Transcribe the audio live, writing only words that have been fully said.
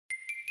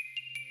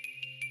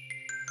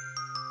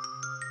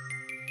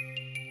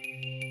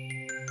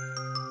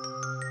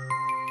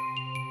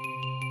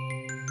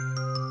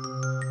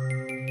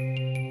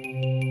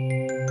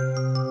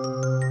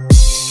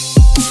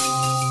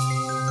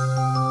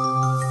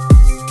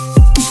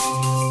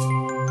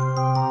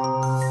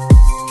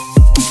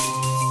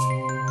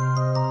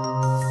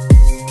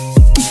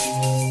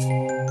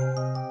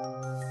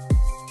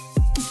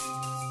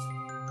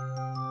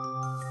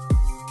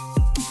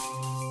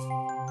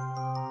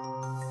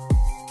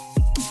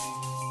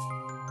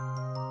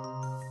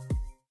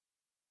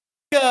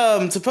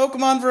welcome to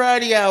Pokemon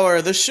Variety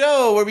Hour, the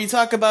show where we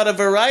talk about a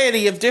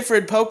variety of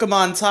different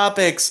Pokemon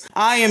topics.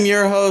 I am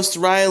your host,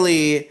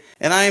 Riley,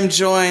 and I am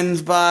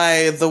joined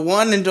by the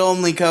one and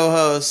only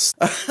co-host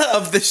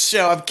of this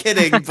show. I'm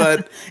kidding,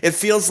 but it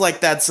feels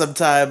like that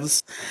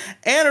sometimes.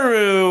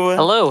 Anaru!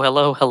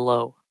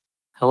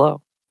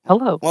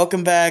 Hello.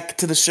 Welcome back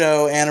to the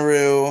show,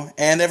 Anaru,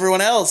 and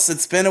everyone else.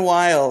 It's been a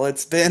while.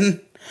 It's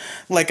been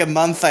like a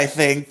month, I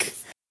think.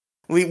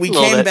 We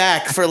came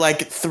back for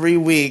like 3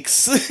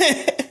 weeks,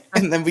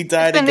 and then we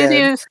died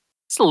again.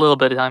 It's a little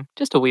bit of time,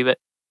 just a wee bit.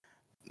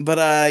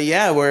 But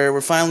yeah,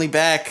 we're finally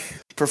back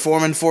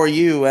performing for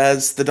you,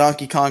 as the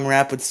Donkey Kong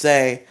rap would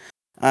say.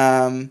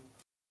 How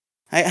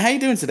you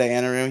doing today,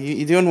 Anaru?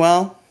 You doing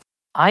well?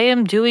 I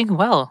am doing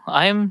well.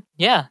 I don't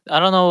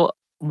know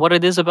what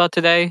it is about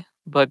today,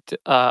 but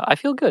I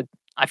feel good.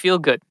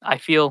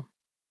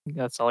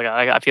 That's all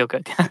I got. I feel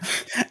good.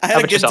 I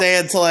had a good day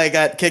until I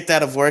got kicked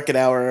out of work an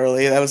hour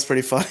early. That was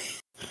pretty funny.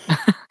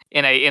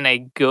 In a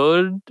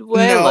good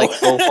way? No,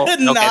 okay,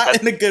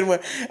 not in a good way.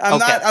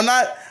 I'm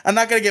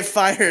not gonna get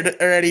fired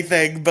or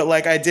anything, but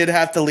like I did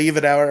have to leave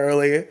an hour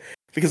early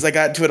because I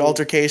got into an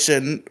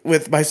altercation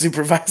with my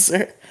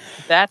supervisor.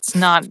 That's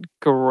not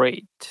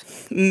great.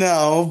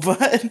 No,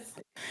 but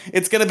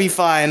it's gonna be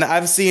fine.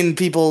 I've seen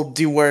people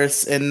do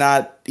worse and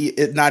not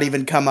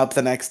even come up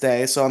the next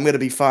day, so I'm gonna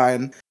be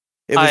fine.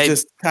 It was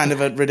just kind of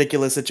a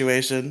ridiculous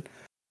situation.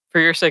 For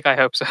your sake, I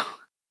hope so.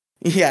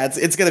 Yeah,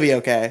 it's gonna be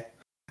okay.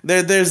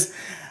 There's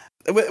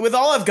with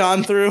all I've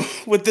gone through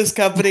with this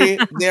company,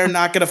 they're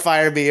not gonna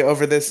fire me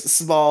over this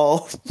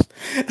small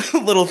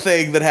little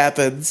thing that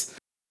happens.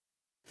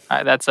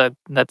 That's a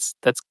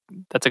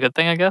good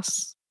thing, I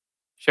guess.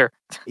 Sure.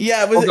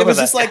 Yeah, it was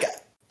just like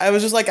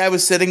I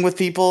was sitting with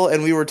people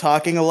and we were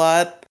talking a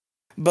lot,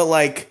 but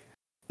like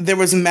there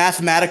was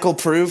mathematical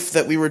proof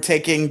that we were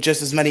taking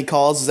just as many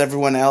calls as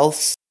everyone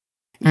else.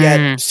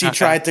 Yet she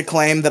tried to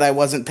claim that I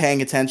wasn't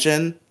paying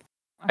attention.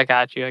 I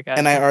got you.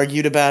 And I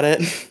argued about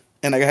it,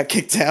 and I got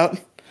kicked out.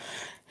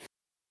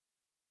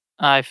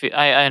 I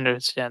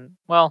understand.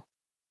 Well,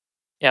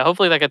 yeah.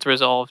 Hopefully that gets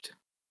resolved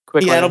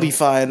quickly. Yeah, it'll be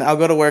fine. I'll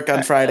go to work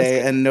on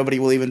Friday, and nobody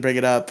will even bring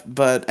it up.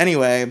 But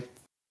anyway,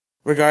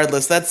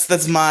 regardless, that's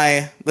been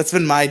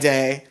my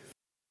day.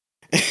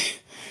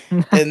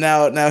 And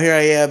now here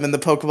I am in the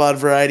Pokemon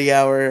Variety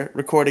Hour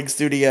recording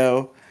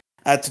studio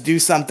to do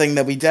something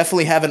that we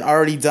definitely haven't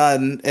already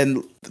done.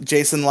 And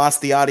Jason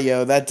lost the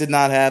audio. That did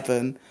not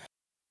happen.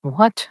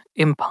 What?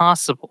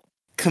 Impossible.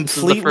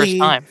 Completely. This is the first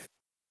time.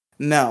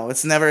 No,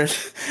 it's never.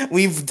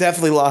 We've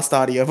definitely lost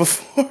audio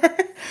before.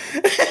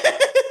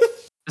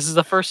 This is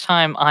the first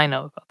time I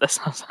know about this.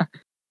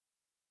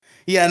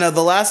 Yeah, no,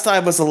 the last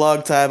time was a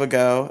long time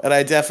ago, and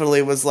I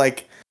definitely was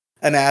like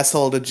an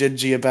asshole to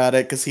Gingy about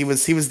it because he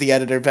was the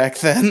editor back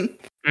then.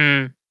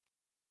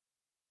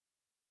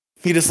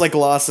 He just like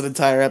lost an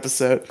entire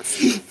episode.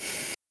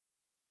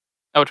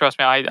 Oh, trust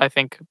me, I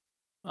think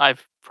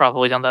I've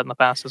probably done that in the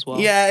past as well.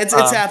 Yeah, it's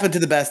happened to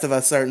the best of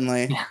us,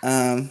 certainly.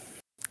 Yeah.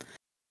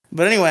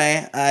 But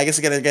anyway, I guess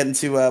I gotta get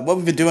into what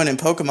we've been doing in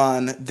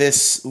Pokemon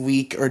this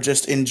week, or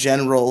just in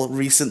general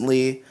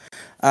recently.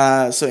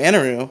 So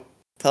Anaru,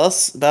 tell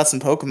us about some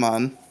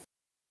Pokemon.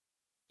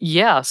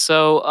 Yeah,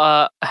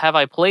 so have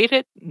I played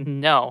it?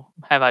 No.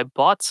 Have I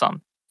bought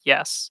some?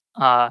 Yes.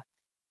 I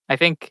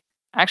think,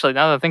 actually,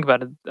 now that I think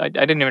about it, I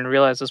didn't even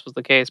realize this was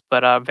the case,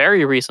 but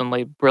very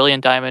recently,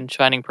 Brilliant Diamond,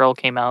 Shining Pearl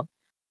came out.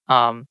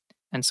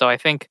 And so I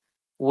think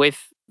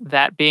with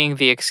that being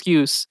the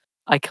excuse,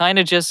 I kind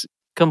of just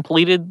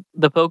completed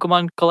the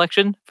Pokemon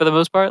collection for the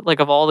most part. Like,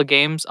 of all the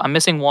games, I'm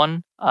missing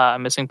one.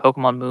 I'm missing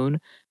Pokemon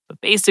Moon. But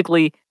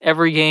basically,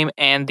 every game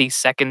and the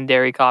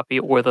secondary copy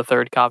or the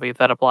third copy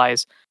that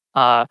applies,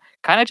 kind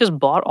of just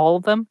bought all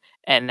of them.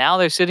 And now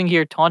they're sitting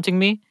here taunting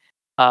me.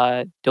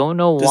 Don't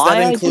know why. Does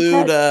that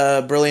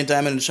include Brilliant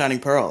Diamond and Shining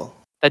Pearl?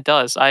 That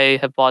does. I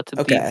have bought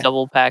the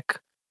double pack.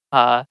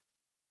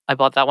 I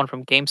bought that one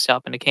from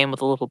GameStop, and it came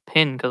with a little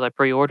pin because I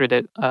pre-ordered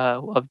it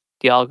of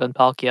Dialga and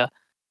Palkia.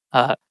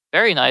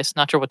 Very nice.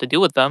 Not sure what to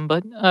do with them,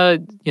 but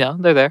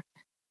they're there.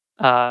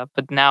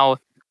 But now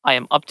I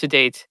am up to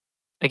date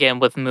again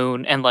with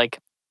Moon and like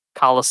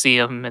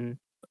Coliseum and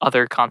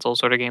other console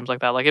sort of games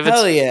like that. Like if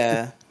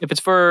it's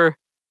for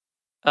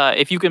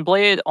if you can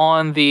play it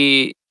on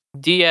the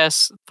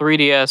DS,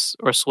 3DS,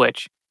 or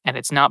Switch, and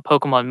it's not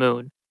Pokemon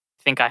Moon,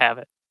 I think I have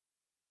it.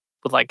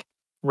 With like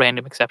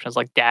random exceptions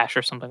like Dash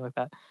or something like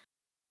that.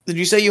 Did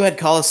you say you had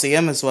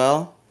Coliseum as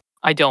well?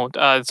 I don't.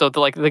 So the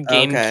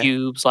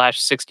GameCube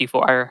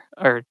 /64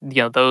 or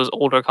those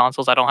older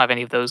consoles, I don't have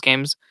any of those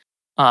games.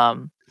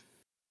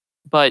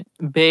 But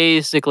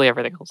basically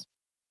everything else,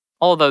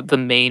 all the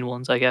main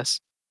ones, I guess.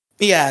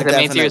 Yeah, like the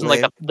main series and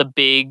like the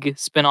big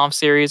spin-off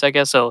series, I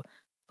guess. So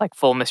like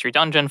Full Mystery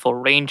Dungeon, Full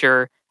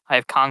Ranger. I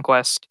have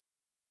Conquest.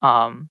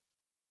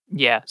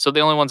 Yeah. So the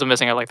only ones I'm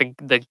missing are like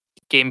the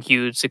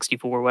GameCube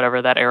 64,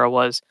 whatever that era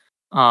was.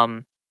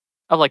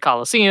 Of like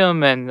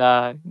Coliseum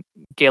and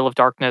Gale of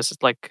Darkness,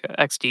 like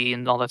XD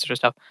and all that sort of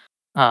stuff.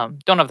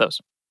 Don't have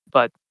those,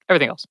 but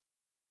everything else,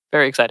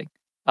 very exciting.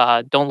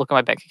 don't look at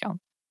my bank account.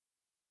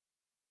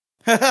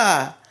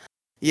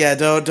 Yeah,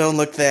 don't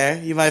look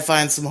there. You might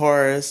find some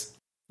horrors.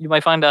 You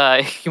might find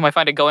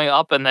it going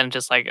up and then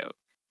just like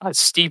a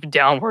steep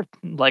downward.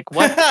 Like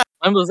what?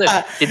 When was it?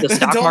 Did the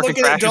stock market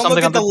crash or don't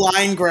something? look at the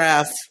line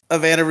graph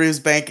of Anaru's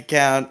bank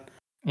account.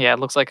 Yeah, it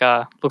looks like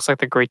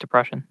the Great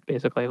Depression,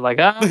 basically. Like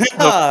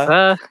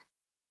look,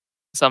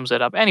 sums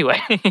it up. Anyway,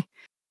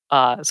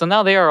 so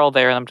now they are all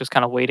there, and I'm just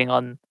kind of waiting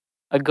on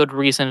a good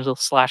reason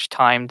 /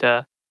 time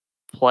to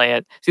play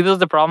it. See, this is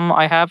the problem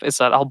I have is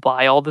that I'll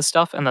buy all this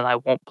stuff and then I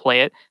won't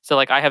play it. So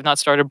like I have not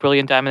started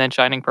Brilliant Diamond and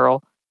Shining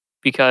Pearl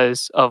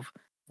because of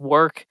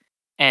work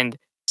and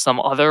some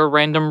other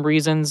random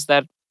reasons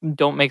that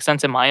don't make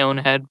sense in my own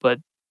head, but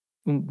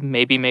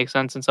maybe make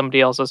sense in somebody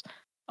else's.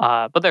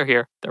 But they're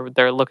here.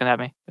 They're looking at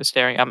me. They're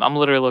staring. I'm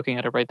literally looking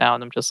at it right now,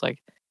 and I'm just like,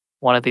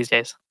 one of these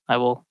days, I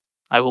will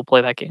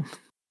play that game.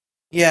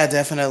 Yeah,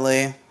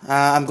 definitely.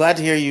 I'm glad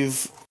to hear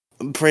you've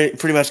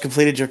pretty much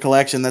completed your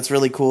collection. That's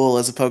really cool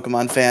as a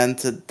Pokemon fan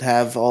to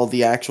have all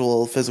the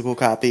actual physical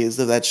copies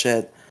of that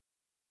shit.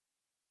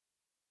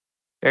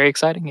 Very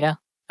exciting, yeah.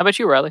 How about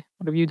you, Riley?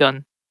 What have you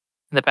done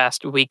in the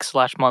past week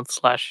 / month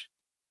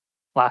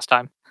 / last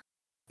time?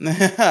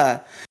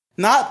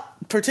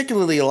 Not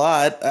particularly a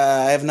lot.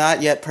 I have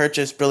not yet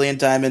purchased Brilliant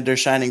Diamond or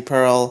Shining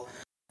Pearl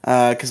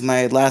because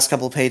my last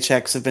couple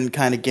paychecks have been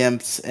kind of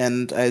gimped,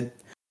 and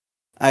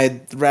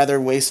I'd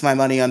rather waste my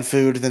money on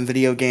food than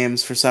video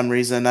games for some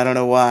reason. I don't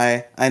know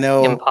why. I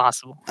know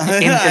impossible.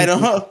 I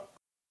don't know.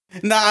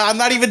 No, I'm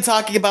not even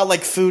talking about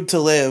like food to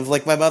live.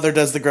 Like my mother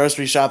does the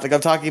grocery shopping. I'm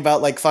talking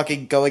about like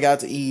fucking going out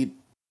to eat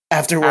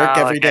after work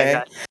every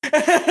day.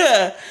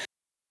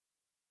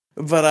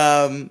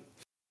 But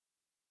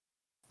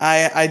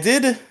I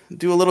did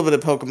do a little bit of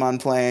Pokemon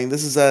playing.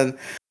 This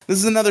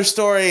is another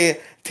story.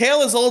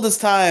 Tale as old as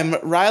time.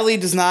 Riley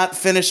does not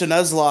finish a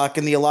Nuzlocke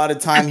in the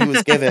allotted time he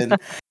was given.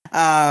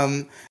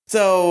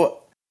 So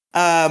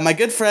my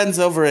good friends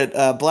over at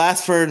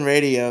Blastburn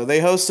Radio, they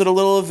hosted a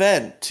little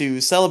event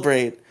to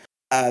celebrate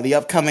the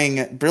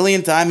upcoming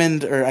Brilliant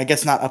Diamond, or I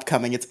guess not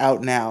upcoming, it's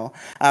out now.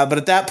 But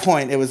at that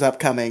point, it was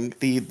upcoming,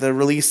 the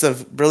release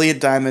of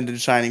Brilliant Diamond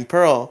and Shining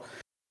Pearl.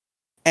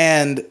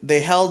 And they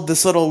held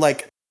this little,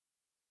 like,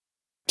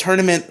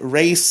 tournament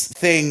race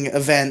thing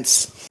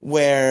events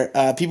where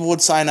people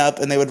would sign up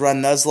and they would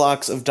run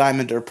Nuzlockes of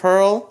Diamond or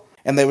Pearl,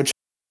 and they would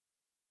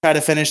try to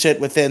finish it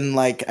within,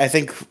 like, I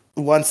think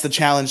once the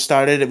challenge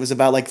started, it was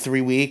about, like, 3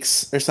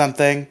 weeks or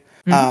something.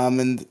 Mm-hmm.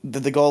 And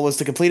the goal was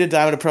to complete a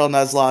Diamond or Pearl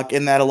Nuzlocke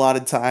in that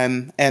allotted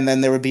time, and then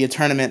there would be a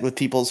tournament with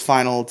people's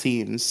final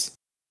teams.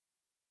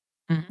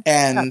 Mm-hmm.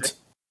 And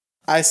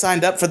I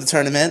signed up for the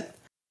tournament.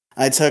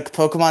 I took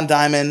Pokemon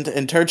Diamond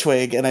and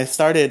Turtwig, and I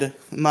started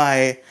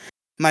my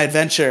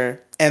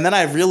adventure, and then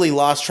I really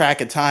lost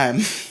track of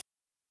time.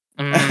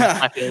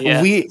 I feel,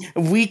 yeah.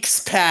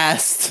 Weeks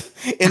passed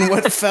in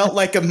what felt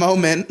like a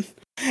moment,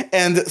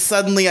 and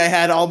suddenly I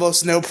had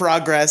almost no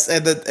progress,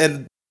 and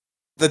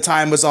the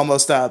time was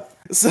almost up.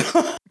 So,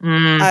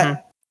 mm-hmm.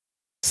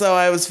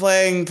 I was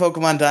playing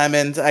Pokemon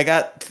Diamond. I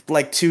got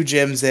like 2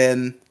 gyms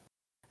in,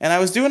 and I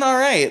was doing all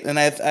right. And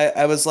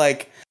I was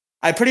like,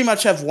 I pretty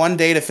much have 1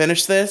 day to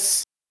finish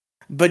this.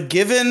 But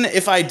given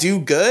if I do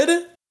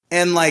good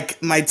and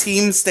like my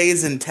team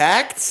stays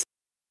intact,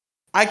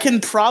 I can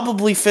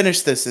probably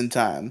finish this in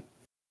time.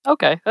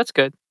 Okay, that's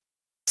good.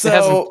 So, it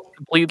hasn't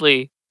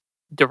completely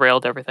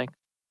derailed everything.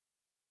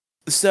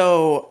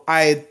 So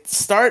I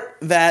start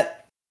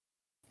that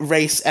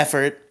race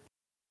effort,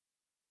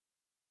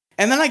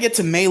 and then I get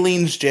to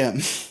Maylene's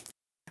gym,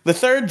 the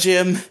 3rd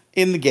gym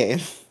in the game.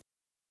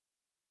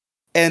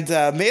 And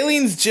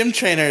Maylene's gym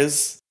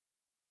trainers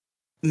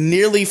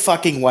nearly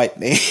fucking wipe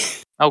me.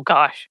 Oh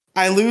gosh.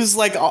 I lose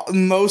like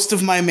most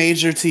of my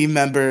major team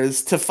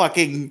members to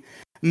fucking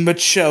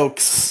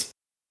Machokes.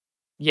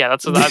 Yeah,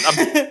 that's what I'm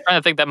trying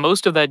to think that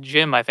most of that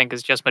gym I think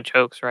is just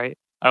Machokes, right?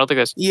 I don't think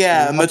there's...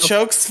 Yeah,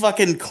 Machokes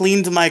fucking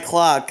cleaned my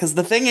clock, because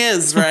the thing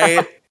is,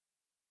 right...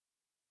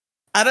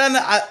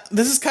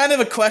 this is kind of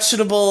a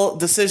questionable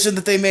decision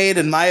that they made,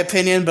 in my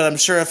opinion, but I'm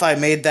sure if I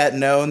made that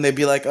known, they'd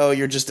be like, oh,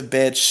 you're just a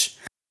bitch.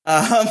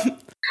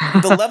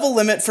 The level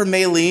limit for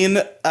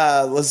Maylene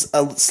was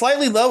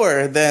slightly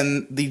lower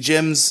than the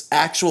gym's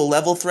actual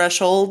level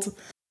threshold,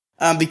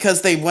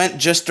 because they went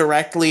just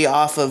directly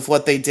off of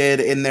what they did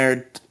in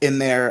their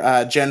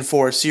Gen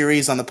 4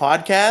 series on the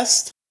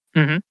podcast.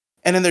 Mm-hmm.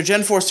 And in their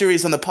Gen 4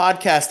 series on the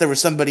podcast, there was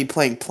somebody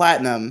playing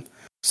Platinum.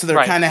 So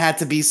there kind of had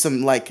to be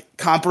some like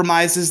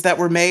compromises that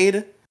were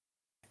made,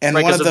 and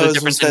one of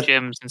those was that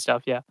gyms and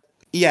stuff. Yeah.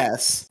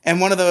 Yes, and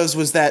one of those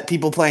was that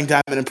people playing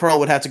Diamond and Pearl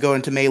would have to go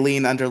into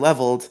Maylene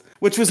underleveled,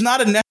 which was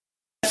not a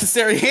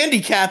necessary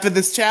handicap in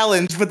this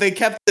challenge, but they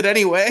kept it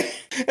anyway.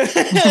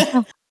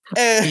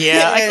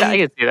 Yeah, I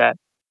can see that.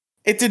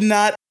 It did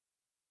not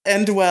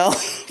end well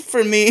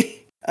for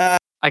me.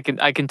 I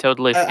can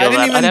totally feel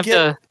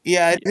that.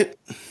 Yeah.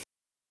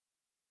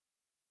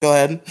 Go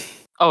ahead.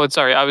 Oh,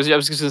 sorry. I was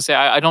just going to say,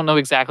 I don't know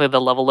exactly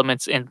the level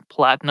limits in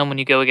Platinum when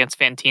you go against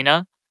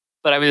Fantina,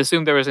 but I would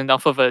assume there was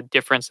enough of a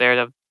difference there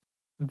to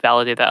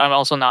validate that. I'm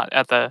also not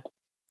at the.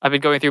 I've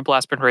been going through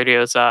Blastburn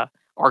Radio's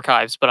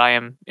archives, but I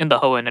am in the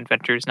Hoenn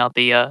Adventures, not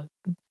the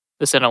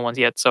Sinnoh ones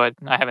yet. So I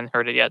haven't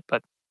heard it yet,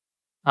 but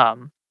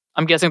I'm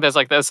guessing there's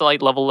like a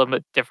slight level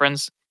limit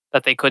difference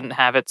that they couldn't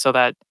have it so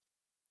that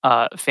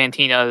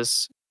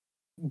Fantina's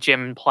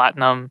Gem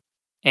Platinum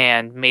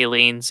and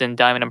Maylene's and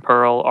Diamond and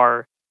Pearl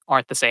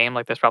aren't the same.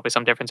 Like there's probably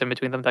some difference in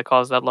between them that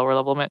caused that lower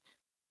level limit.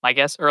 My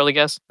guess, early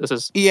guess. This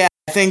is I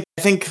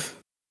think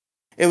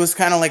it was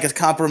kind of like a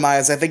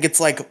compromise. I think it's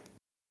like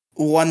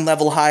one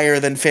level higher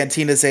than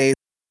Fantina's Ace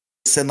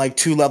and like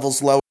 2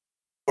 levels lower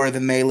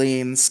than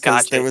Maylene's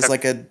because there was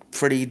like a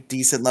pretty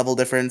decent level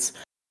difference.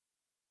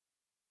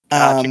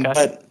 Gotcha.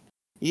 But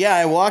yeah,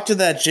 I walked to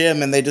that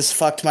gym and they just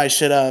fucked my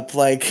shit up.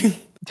 Like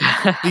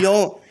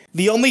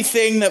the only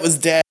thing that was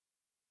dead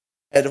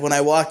when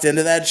I walked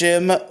into that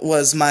gym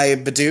was my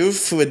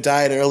Bidoof, who had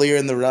died earlier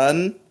in the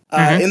run.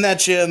 In that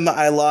gym,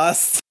 I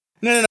lost.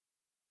 No.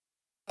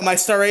 My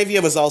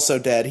Staravia was also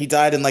dead. He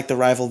died in like the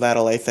rival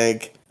battle, I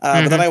think.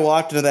 But then I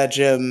walked into that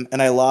gym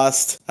and I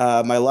lost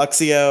my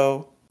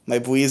Luxio, my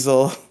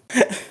Buizel,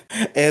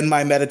 and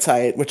my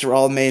Metatite, which are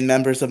all main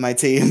members of my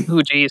team.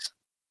 Ooh, jeez.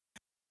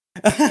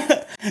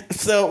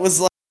 So it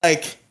was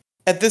like,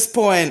 at this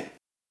point,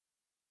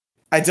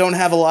 I don't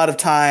have a lot of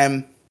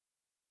time.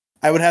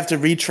 I would have to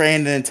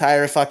retrain an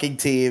entire fucking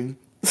team.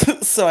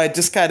 So I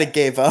just kind of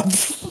gave up.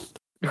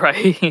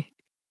 Right.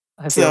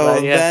 I feel So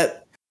that, yeah.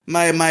 that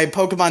my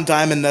Pokemon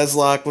Diamond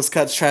Nuzlocke was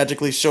cut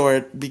tragically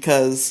short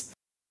because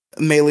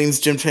Maylene's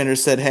gym trainer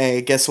said,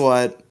 "Hey, guess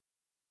what?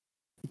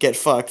 Get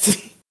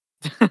fucked.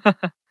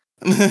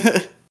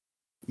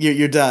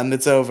 You're done.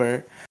 It's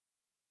over."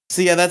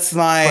 So yeah, that's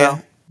my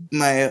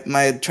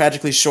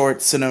tragically short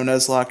Sinnoh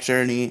Nuzlocke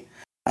journey.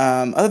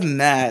 Other than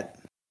that,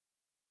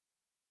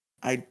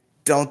 I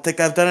don't think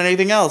I've done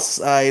anything else.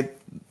 I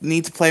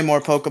need to play more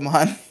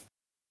Pokemon.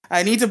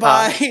 I need to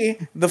buy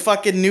the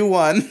fucking new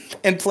one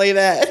and play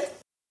that.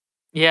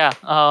 Yeah,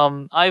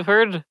 I've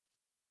heard.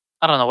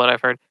 I don't know what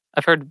I've heard.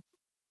 I've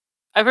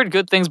heard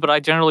good things, but I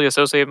generally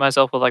associate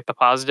myself with like the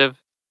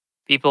positive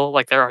people.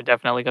 Like there are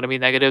definitely going to be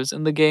negatives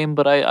in the game,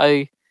 but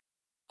I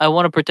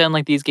want to pretend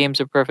like these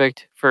games are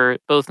perfect for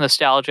both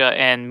nostalgia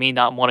and me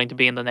not wanting to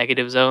be in the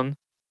negative zone.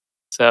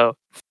 So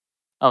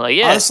I'm like,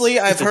 yeah. Honestly,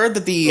 I've heard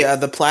that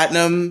the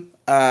platinum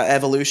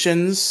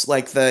evolutions,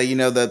 like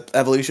the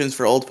evolutions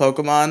for old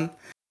Pokemon,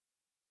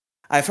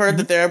 I've heard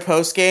that they're a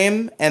post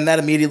game, and that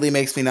immediately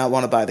makes me not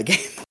want to buy the game.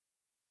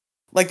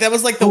 Like that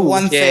was like the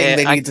one thing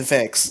they need to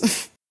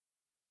fix.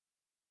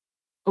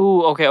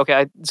 Ooh,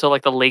 okay. So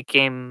like the late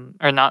game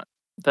or not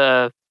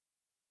the.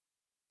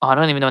 Oh, I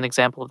don't even know an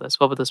example of this.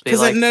 What would this be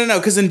like? No.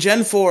 Because in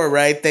Gen 4,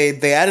 right,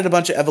 they added a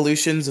bunch of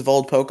evolutions of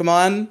old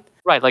Pokemon.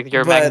 Right, like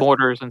your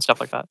Magmortars and stuff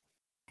like that.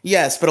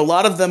 Yes, but a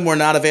lot of them were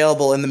not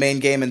available in the main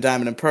game in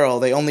Diamond and Pearl.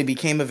 They only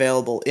became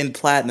available in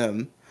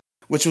Platinum,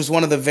 which was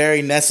one of the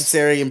very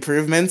necessary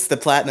improvements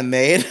that Platinum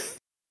made.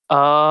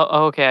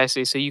 Okay, I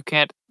see. So you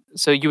can't.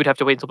 So you would have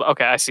to wait until.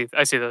 Okay, I see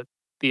the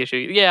issue.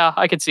 Yeah,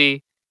 I could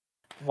see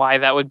why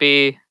that would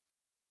be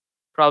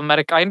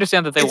problematic. I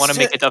understand that they want to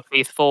make it a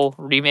faithful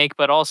remake,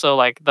 but also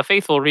like the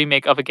faithful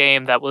remake of a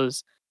game that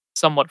was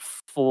somewhat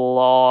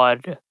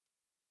flawed.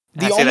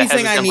 The only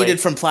thing I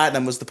needed from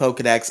Platinum was the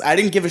Pokedex. I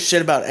didn't give a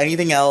shit about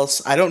anything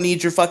else. I don't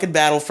need your fucking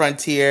Battle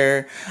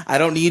Frontier. I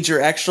don't need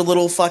your extra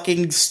little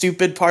fucking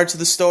stupid parts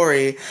of the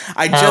story.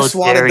 I just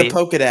wanted the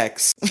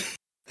Pokedex.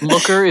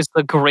 Looker is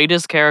the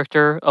greatest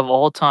character of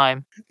all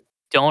time.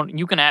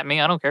 You can at me,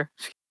 I don't care.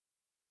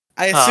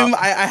 I assume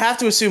I have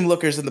to assume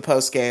Looker's in the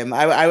post game.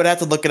 I would have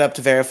to look it up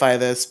to verify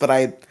this, but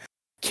I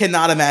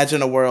cannot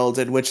imagine a world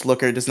in which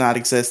Looker does not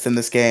exist in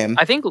this game.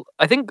 I think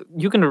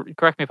you can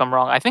correct me if I'm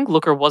wrong. I think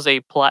Looker was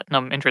a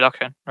platinum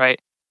introduction, right?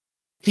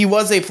 He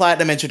was a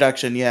platinum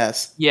introduction,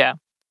 yes. Yeah.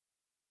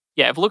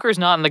 Yeah, if Looker's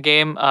not in the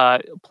game,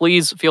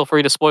 please feel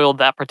free to spoil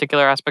that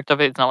particular aspect of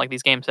it. It's not like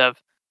these games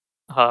have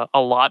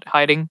a lot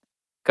hiding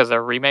because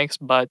they're remakes,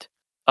 but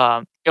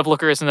if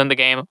Looker isn't in the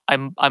game,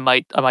 I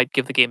might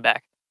give the game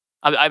back.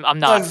 I'm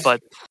not, but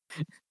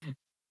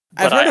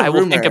I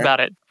will think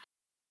about it.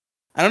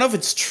 I don't know if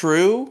it's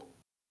true.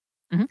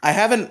 Mm-hmm. I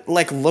haven't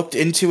looked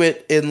into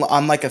it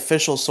on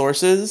official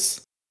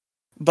sources,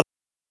 but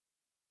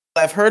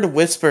I've heard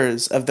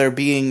whispers of there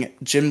being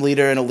Gym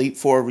Leader and Elite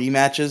Four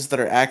rematches that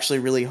are actually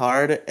really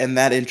hard, and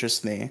that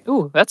interests me.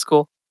 Ooh, that's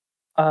cool.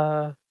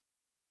 But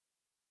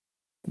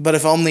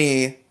if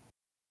only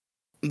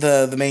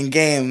the main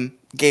game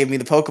gave me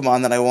the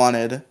Pokemon that I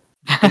wanted.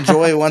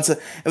 Enjoy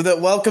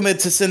welcome it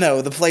to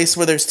Sinnoh, the place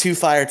where there's 2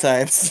 fire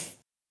types.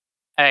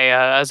 Hey,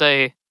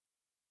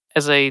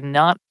 as a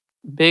not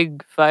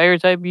big fire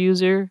type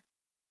user,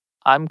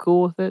 I'm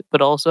cool with it,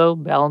 but also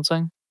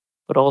balancing,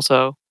 but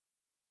also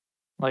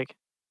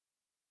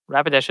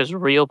Rapidash is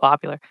real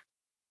popular,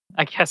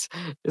 I guess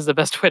is the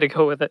best way to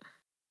go with it.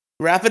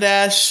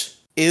 Rapidash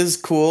is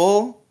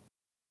cool,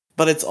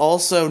 but it's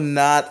also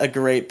not a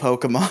great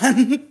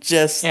Pokemon.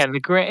 Just in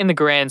the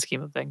grand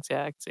scheme of things,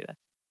 yeah, I can see that.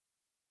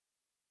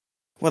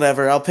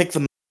 Whatever, I'll pick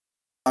the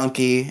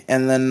monkey,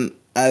 and then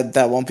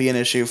that won't be an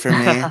issue for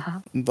me.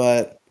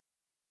 But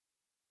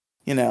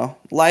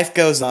life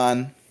goes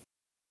on.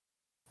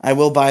 I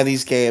will buy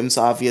these games.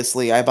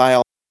 Obviously, I buy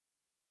all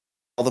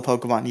the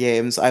Pokemon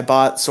games. I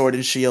bought Sword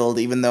and Shield,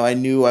 even though I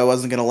knew I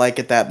wasn't gonna like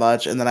it that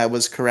much, and then I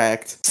was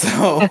correct.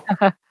 So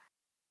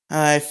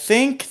I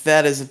think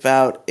that is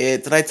about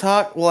it. Did I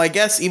talk? Well, I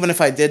guess even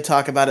if I did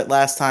talk about it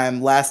last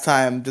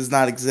time does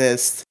not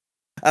exist.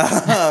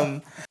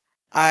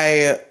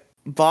 I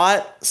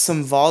bought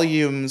some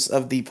volumes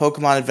of the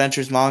Pokemon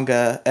Adventures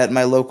manga at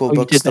my local Oh,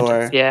 you did mention bookstore.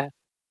 this, yeah.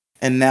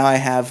 And now I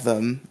have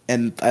them,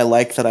 and I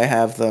like that I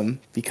have them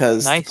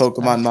because Nice, the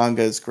Pokemon nice.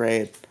 manga is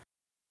great.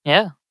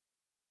 Yeah.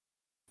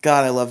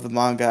 God, I love the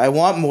manga. I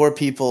want more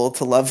people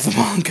to love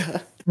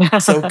the manga.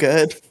 So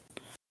good.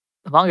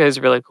 The manga is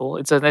really cool.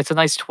 It's a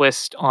nice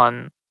twist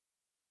on,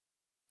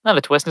 not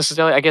a twist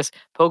necessarily. I guess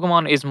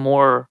Pokemon is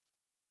more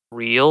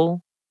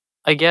real,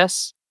 I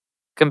guess,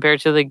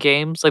 compared to the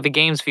games. Like the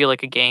games feel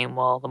like a game,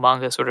 while the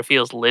manga sort of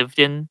feels lived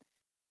in.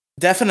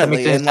 That makes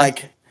Definitely. any And sense?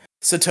 like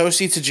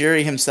Satoshi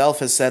Tajiri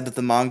himself has said that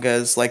the manga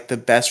is like the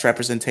best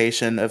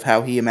representation of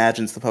how he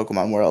imagines the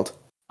Pokemon world.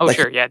 Oh, Like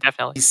sure, yeah,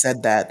 definitely. he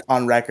said that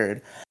on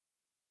record.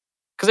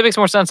 Because it makes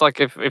more sense. Like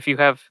if you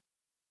have,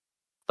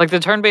 like, the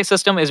turn-based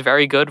system is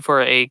very good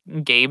for a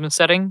game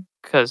setting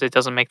because it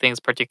doesn't make things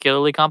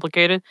particularly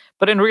complicated.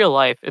 But in real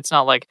life, it's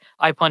not like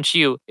I punch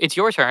you, it's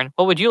your turn.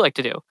 What would you like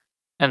to do?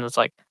 And it's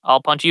like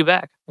I'll punch you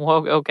back.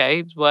 Well,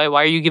 okay. Why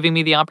are you giving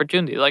me the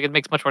opportunity? Like it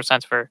makes much more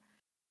sense for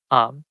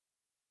um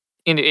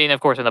in of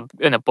course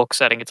in a book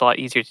setting, it's a lot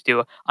easier to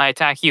do. I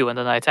attack you and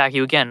then I attack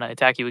you again. And I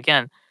attack you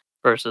again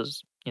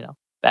versus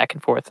back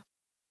and forth.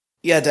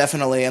 Yeah,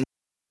 definitely. And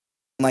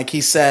like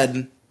he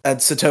said,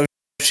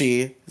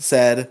 Satoshi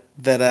said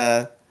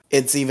that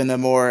it's even a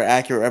more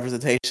accurate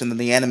representation than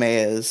the anime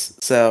is.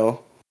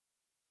 So,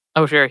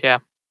 Oh sure, yeah.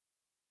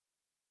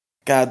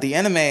 God, the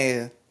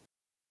anime.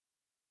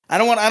 I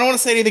don't want to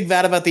say anything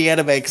bad about the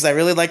anime because I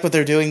really like what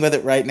they're doing with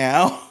it right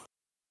now.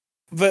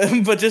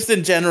 But just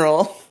in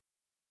general,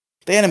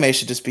 the anime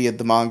should just be in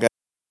the manga.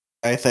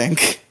 I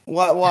think.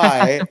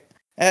 Why?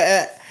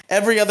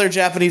 Every other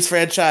Japanese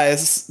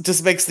franchise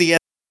just makes the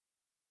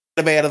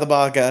anime out of the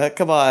manga.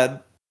 Come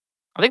on.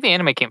 I think the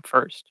anime came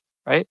first,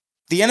 right?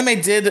 The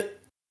anime did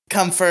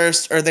come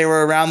first, or they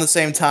were around the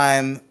same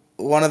time.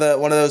 One of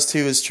those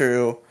two is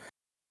true.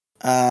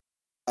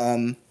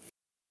 Um,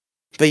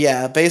 but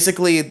yeah,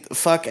 basically,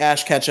 fuck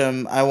Ash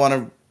Ketchum. I want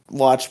to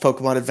watch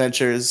Pokemon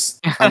Adventures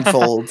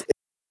unfold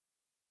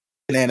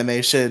in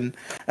animation.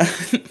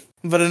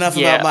 But enough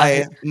about Yeah,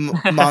 my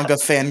manga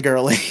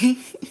fangirling.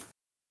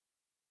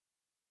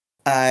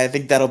 I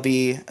think that'll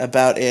be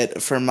about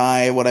it for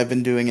what I've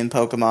been doing in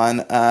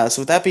Pokemon.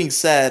 So with that being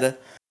said,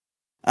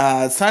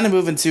 it's time to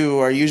move into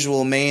our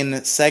usual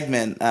main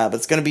segment, but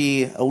it's going to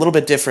be a little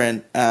bit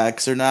different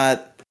because we're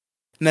not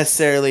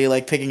necessarily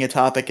like picking a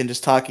topic and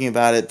just talking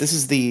about it. This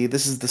is the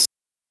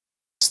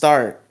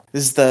start.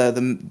 This is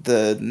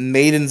the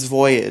maiden's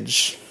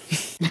voyage,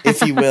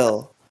 if you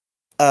will,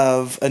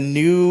 of a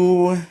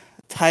new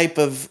type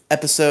of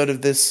episode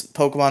of this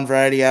Pokemon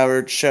Variety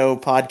Hour show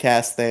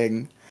podcast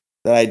thing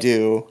that I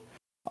do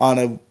on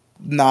a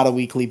not a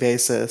weekly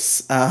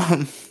basis.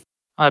 on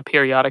a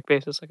periodic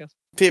basis, I guess.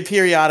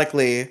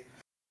 Periodically.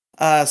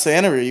 So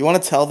Anaru, you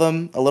want to tell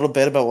them a little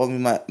bit about what we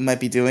might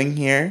be doing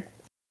here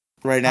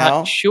right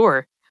now?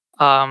 Sure.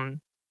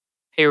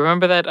 Hey,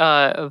 remember that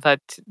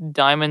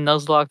Diamond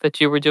Nuzlocke that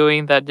you were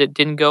doing that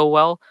didn't go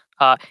well?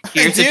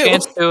 Here's a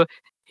chance to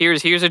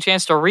here's a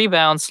chance to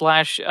rebound /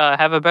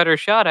 have a better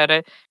shot at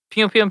it.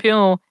 Pew pew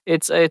pew.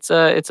 It's a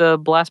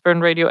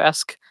Blastburn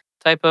Radio-esque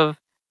type of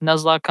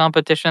Nuzlocke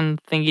competition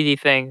thingy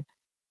thing.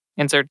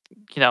 Insert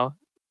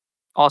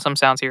awesome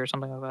sounds here or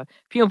something like that.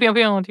 Pew pew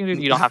pew.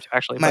 You don't have to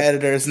actually. My but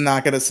editor is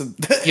not going to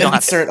you don't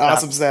have to. insert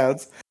awesome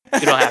sounds.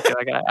 You don't have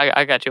to.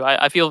 I got you.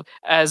 I feel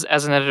as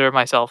an editor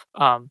myself.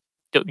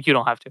 You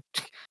don't have to.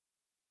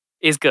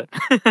 Is good.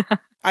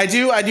 I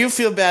do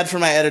feel bad for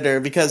my editor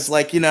because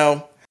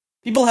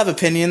people have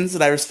opinions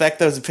and I respect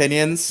those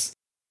opinions.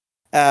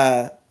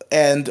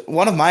 And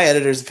one of my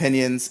editor's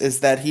opinions is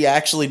that he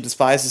actually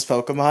despises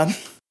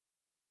Pokemon.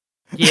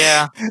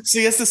 Yeah. So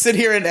he has to sit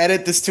here and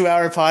edit this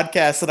 2-hour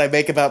podcast that I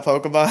make about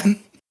Pokemon.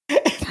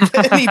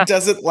 And he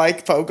doesn't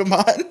like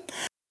Pokemon.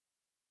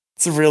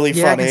 It's really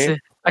funny.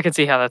 I can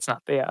see how that's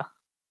not the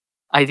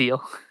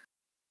ideal.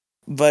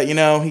 But he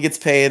gets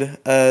paid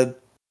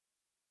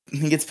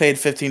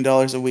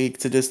 $15 a week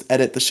to just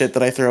edit the shit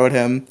that I throw at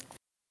him.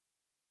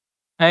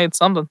 Hey, it's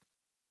something.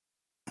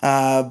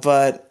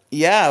 But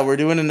yeah, we're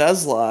doing a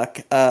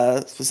Nuzlocke,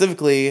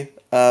 specifically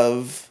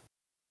of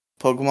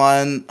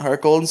Pokemon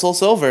Heart Gold and Soul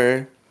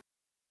Silver.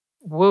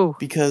 Woo.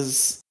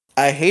 Because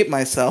I hate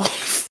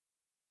myself.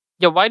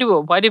 Yeah, why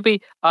did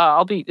we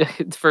I'll be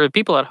for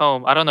people at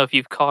home, I don't know if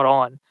you've caught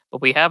on,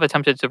 but we have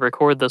attempted to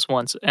record this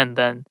once and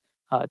then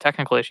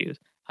technical issues.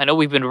 I know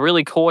we've been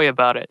really coy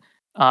about it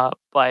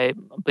by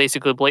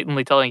basically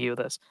blatantly telling you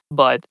this,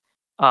 but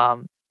why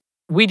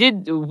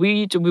did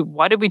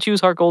we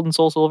choose Heart Gold and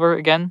Soul Silver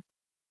again?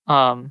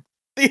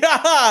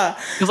 Yeah.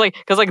 Because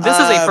this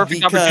is a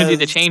perfect opportunity to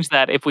Because change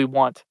that if we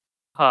want.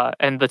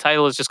 And the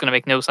title is just going to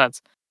make no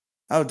sense.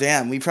 oh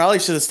damn, we probably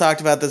should have talked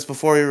about this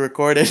before we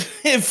recorded.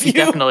 If We you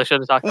definitely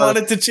should have talked about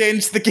wanted to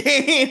change the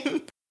game.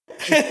 it.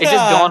 It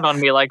just dawned on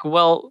me, like,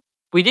 well,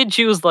 we did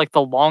choose like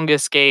the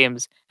longest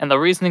games, and the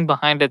reasoning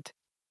behind it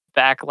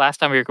back last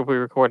time we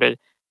recorded,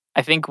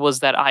 I think, was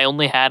that I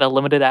only had a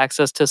limited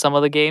access to some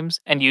of the games,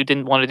 and you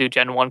didn't want to do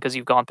Gen 1 because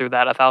you've gone through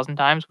that 1,000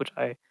 times, which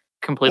I Well,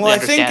 completely I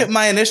think understand.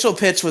 my initial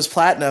pitch was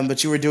platinum,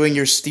 but you were doing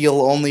your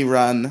steel only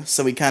run,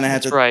 so we kind of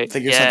had That's to right.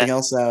 figure Yeah. something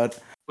else out.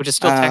 Which is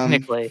still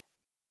technically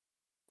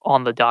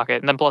on the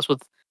docket. And then plus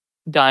with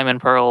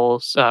Diamond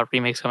Pearls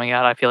remakes coming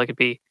out, I feel like it'd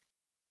be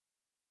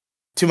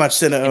Too much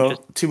Sinnoh,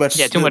 too much,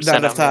 too much not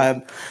enough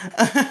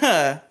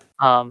Sinnoh,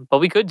 time. but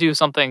we could do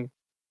something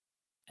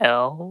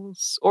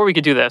else, or we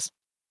could do this.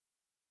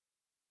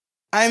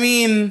 I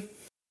mean,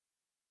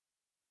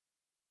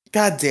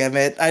 god damn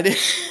it! I did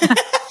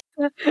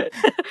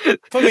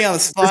put me on the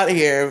spot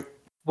here.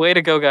 Way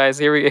to go, guys!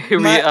 Here we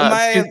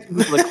My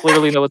people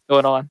clearly know what's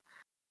going on.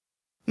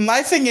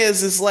 my thing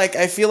is like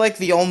I feel like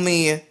the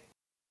only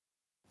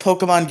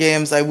Pokemon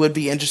games I would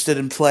be interested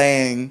in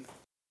playing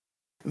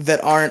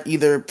that aren't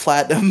either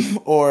Platinum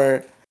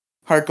or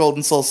Heart Gold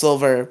and Soul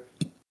Silver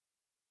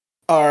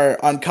are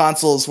on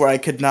consoles where I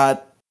could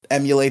not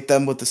emulate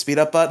them with the speed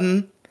up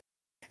button,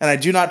 and I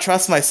do not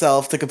trust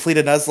myself to complete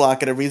a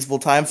Nuzlocke in a reasonable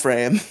time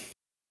frame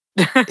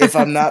if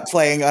I'm not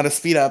playing on a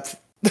speed up.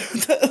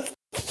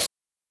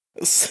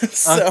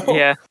 So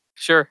yeah,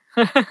 sure.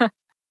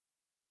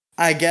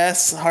 I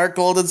guess Heart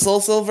Gold and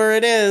Soul Silver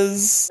it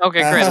is.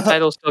 Okay, great. The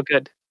title's still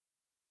good.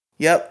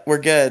 Yep, we're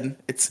good.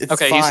 It's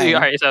okay. fine. You see,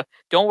 all right. So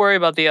don't worry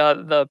about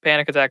the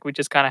panic attack we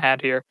just kind of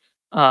had here.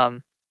 Yeah,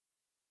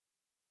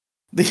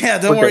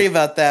 don't worry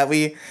about that.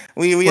 We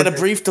had a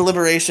brief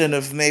deliberation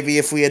of maybe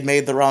if we had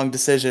made the wrong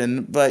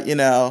decision, but you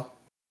know,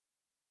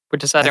 we're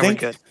deciding we're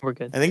good. We're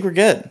good. I think we're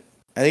good.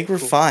 I think we're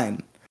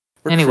fine.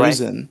 We're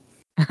cruising.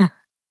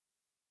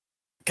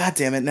 God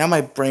damn it! Now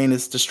my brain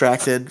is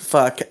distracted.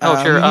 Fuck.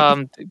 Oh sure.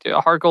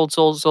 Heart Gold,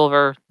 Soul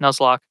Silver,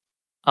 Nuzlocke.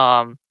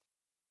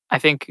 I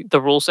think the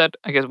rule set.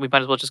 I guess we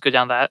might as well just go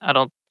down that. I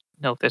don't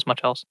know if there's much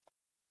else.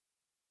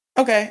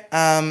 Okay.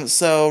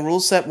 So rule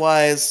set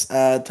wise,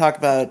 talk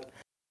about.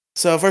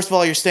 So first of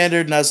all, your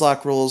standard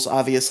Nuzlocke rules.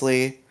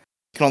 Obviously, you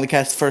can only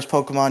catch the first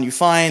Pokemon you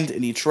find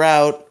in each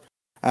route.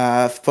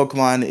 If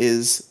Pokemon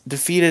is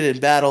defeated in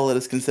battle, it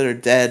is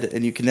considered dead,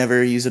 and you can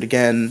never use it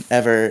again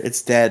ever.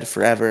 It's dead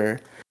forever.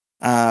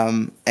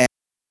 And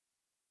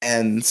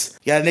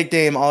you gotta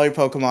nickname all your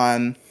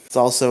Pokemon. It's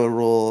also a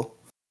rule.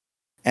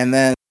 And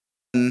then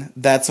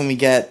that's when we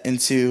get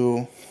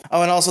into...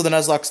 Oh, and also the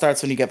Nuzlocke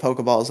starts when you get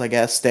Pokeballs, I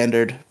guess.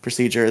 Standard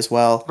procedure as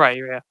well. Right,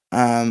 yeah.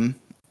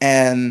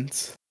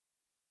 And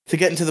to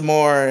get into the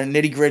more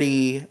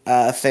nitty-gritty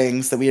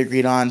things that we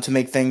agreed on to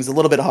make things a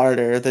little bit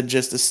harder than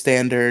just a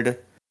standard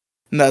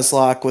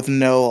Nuzlocke with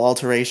no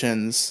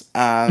alterations.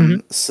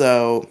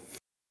 So...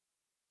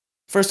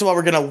 First of all,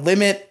 we're going to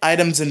limit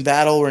items in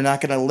battle. We're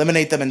not going to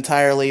eliminate them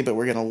entirely, but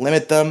we're going to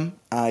limit them.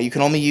 You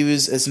can only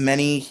use as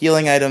many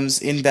healing items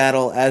in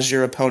battle as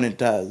your opponent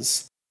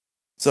does.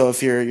 So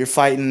if you're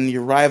fighting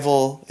your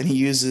rival and he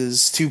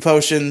uses 2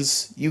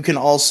 potions, you can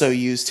also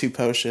use 2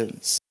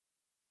 potions.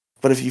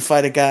 But if you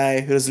fight a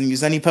guy who doesn't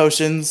use any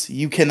potions,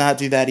 you cannot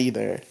do that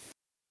either.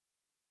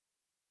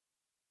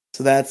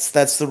 So that's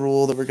the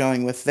rule that we're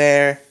going with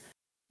there.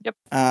 Yep.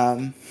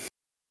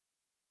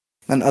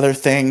 And other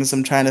things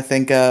I'm trying to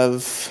think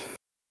of.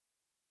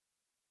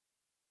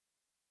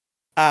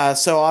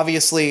 So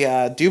obviously,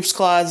 Dupes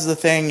Clause is the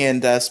thing,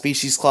 and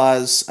Species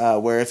Clause,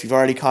 where if you've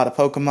already caught a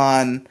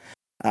Pokemon,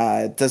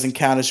 it doesn't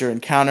count as your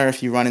encounter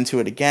if you run into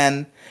it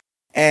again.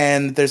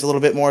 And there's a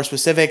little bit more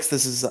specifics.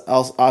 This is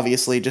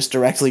obviously just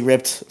directly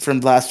ripped from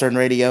Blaster and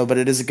Radio, but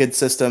it is a good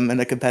system in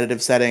a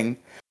competitive setting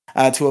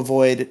to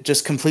avoid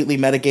just completely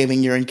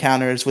metagaming your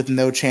encounters with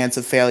no chance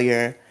of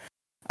failure.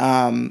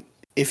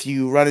 If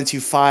you run into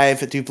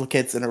 5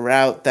 duplicates in a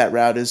route, that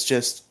route is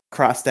just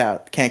crossed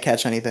out. Can't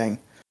catch anything.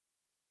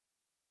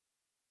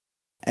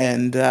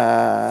 And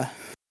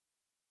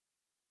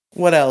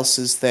what else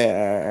is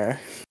there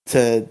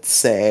to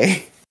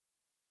say?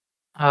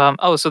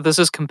 So this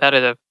is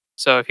competitive.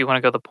 So if you want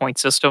to go the point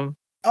system.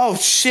 Oh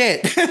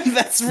shit,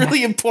 that's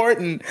really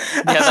important.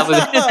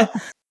 Yeah,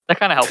 that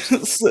kind of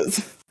helps.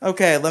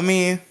 Okay,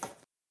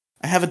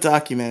 I have a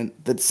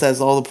document that says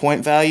all the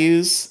point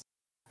values.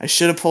 I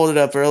should have pulled it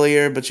up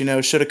earlier, but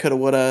shoulda, coulda,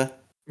 woulda.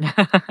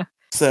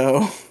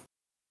 So,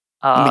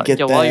 while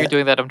you're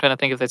doing that, I'm trying to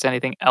think if there's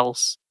anything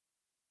else.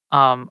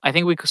 I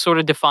think we sort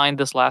of defined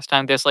this last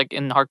time. There's like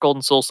in Heart Gold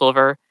and Soul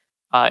Silver,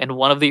 in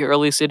one of the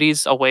early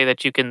cities, a way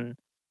that you can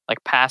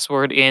like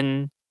password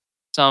in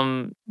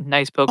some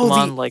nice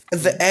Pokemon, like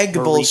the egg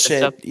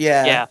bullshit.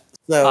 Yeah.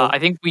 So I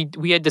think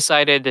we had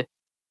decided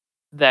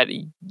that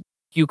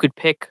you could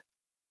pick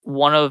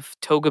one of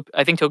Togepi.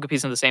 I think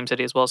Togepi's in the same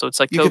city as well, so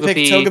it's like you could pick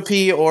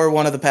Togepi or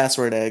one of the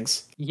password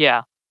eggs.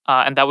 Yeah,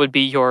 and that would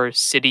be your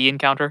city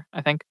encounter,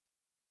 I think.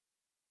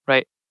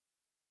 Right?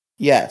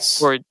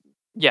 Yes. Or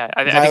Yeah,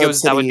 I think it Violet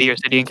was that would be your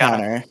City city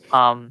encounter.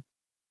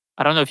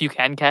 I don't know if you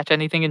can catch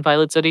anything in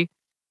Violet City.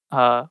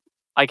 Uh,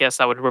 I guess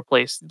that would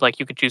replace like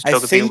you could choose I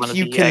Togepi or one think of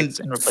you the can eggs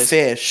and replace.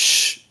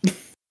 fish.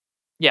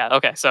 Yeah,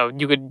 okay. So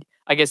you could,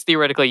 I guess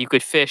theoretically, you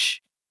could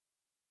fish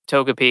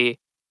Togepi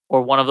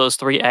or one of those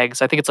three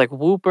eggs. I think it's like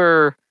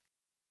Wooper,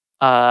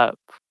 uh,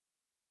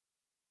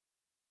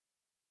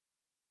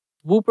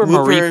 Wooper,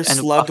 Mareep, Wooper, and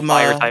a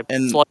fire Slugma, type.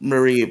 and Slug.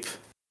 Mareep.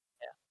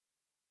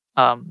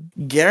 So you could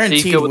go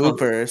Guaranteed with one of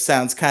those. Wooper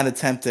sounds kind of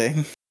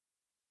tempting.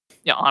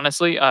 Yeah,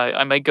 honestly,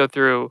 I might go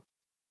through.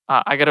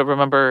 I gotta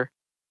remember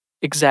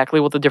exactly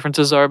what the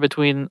differences are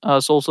between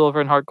Soul Silver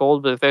and Heart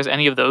Gold. But if there's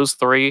any of those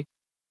three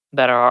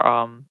that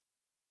are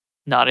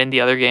not in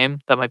the other game,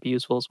 that might be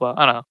useful as well.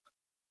 I don't know.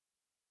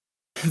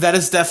 That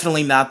is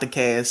definitely not the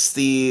case.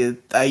 The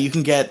you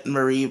can get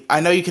Mareep. I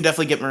know you can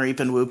definitely get Mareep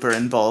and Wooper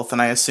in both,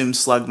 and I assume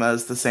Slugma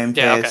is the same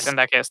Yeah, okay. case. In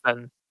that case,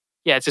 then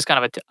yeah, it's just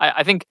kind of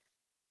I think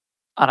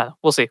I don't know.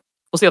 We'll see.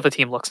 We'll see how the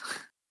team looks.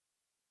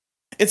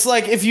 It's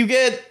like if you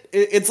get,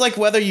 it's like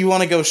whether you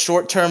want to go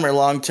short term or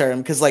long term,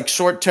 because like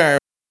short term,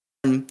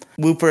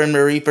 Wooper and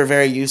Mareep are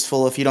very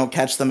useful if you don't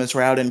catch them as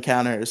route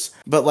encounters.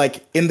 But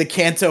like in the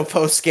Kanto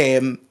post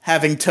game,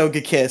 having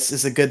Togekiss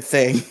is a good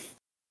thing.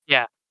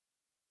 Yeah.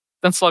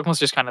 Then Slugma's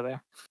just kind of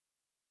there.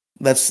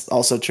 That's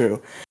also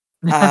true.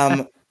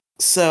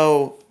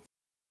 So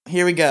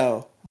here we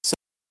go.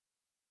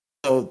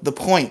 So the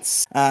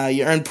points.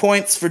 You earn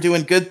points for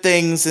doing good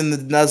things in the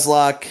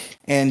Nuzlocke,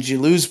 and you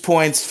lose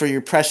points for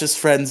your precious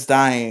friends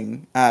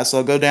dying. So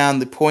I'll go down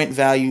the point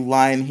value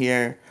line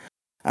here.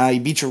 You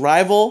beat your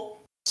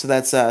rival, so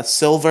that's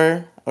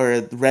Silver, or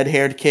a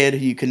red-haired kid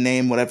who you can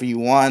name whatever you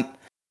want.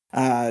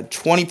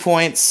 20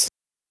 points.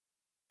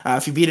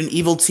 If you beat an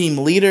evil team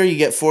leader, you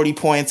get 40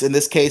 points. In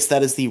this case,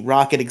 that is the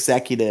Rocket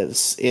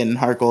Executives in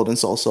Heart Gold and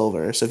Soul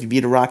Silver. So if you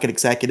beat a Rocket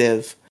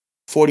Executive,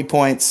 40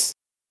 points.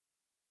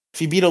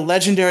 If you beat a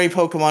legendary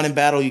Pokemon in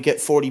battle, you get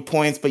 40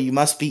 points, but you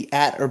must be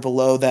at or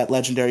below that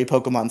legendary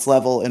Pokemon's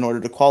level in order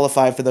to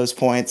qualify for those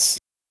points.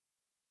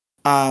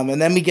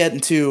 And then we get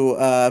into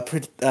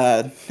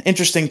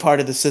interesting part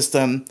of the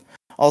system,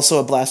 also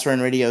a Blaster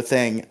and Radio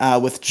thing,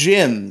 with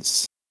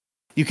gyms.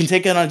 You can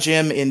take on a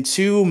gym in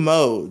two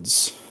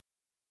modes.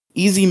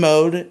 Easy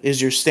mode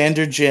is your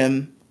standard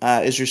gym,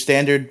 is your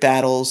standard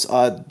battles,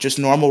 just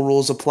normal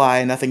rules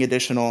apply, nothing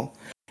additional.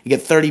 You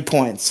get 30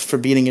 points for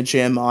beating a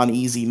gym on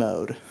easy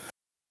mode.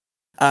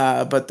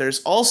 But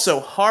there's also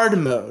hard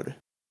mode,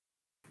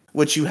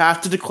 which you have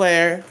to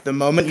declare the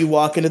moment you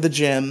walk into the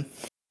gym.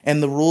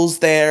 And the rules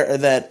there are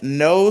that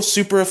no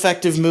super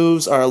effective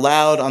moves are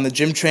allowed on the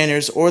gym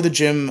trainers or the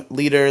gym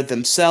leader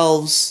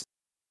themselves.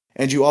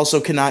 And you also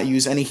cannot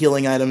use any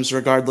healing items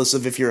regardless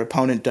of if your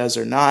opponent does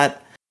or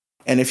not.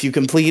 And if you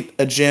complete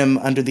a gym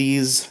under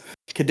these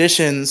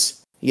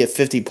conditions, you get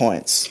 50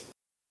 points.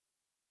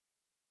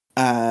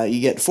 You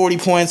get 40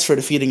 points for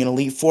defeating an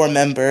Elite Four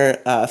member,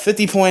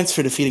 50 points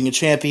for defeating a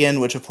champion,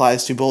 which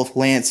applies to both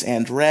Lance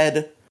and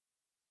Red.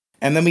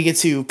 And then we get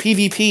to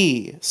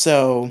PvP.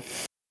 So,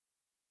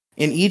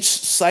 in each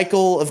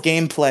cycle of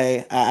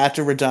gameplay,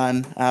 after we're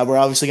done, we're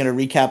obviously going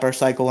to recap our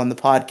cycle on the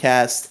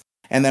podcast,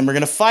 and then we're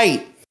going to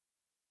fight.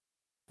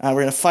 We're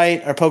going to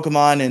fight our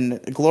Pokemon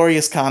in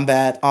glorious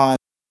combat on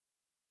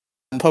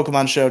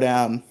Pokemon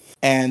Showdown,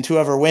 and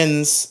whoever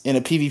wins in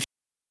a PvP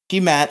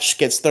match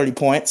gets 30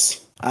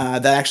 points.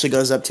 That actually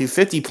goes up to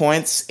 50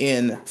 points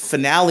in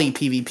Finale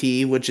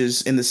PvP, which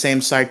is in the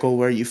same cycle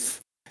where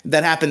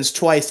that happens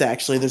twice,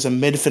 actually. There's a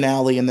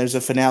mid-finale and there's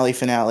a finale.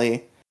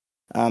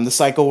 The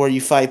cycle where you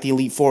fight the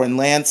Elite Four and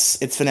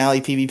Lance, it's Finale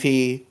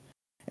PvP,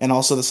 and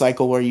also the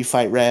cycle where you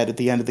fight Red at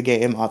the end of the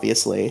game,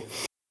 obviously.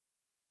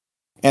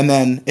 And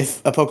then,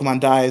 if a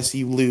Pokemon dies,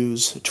 you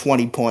lose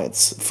 20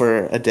 points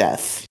for a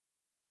death.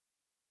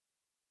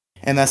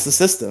 And that's the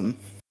system.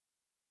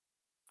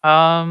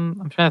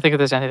 I'm trying to think if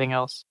there's anything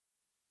else.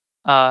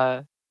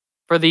 For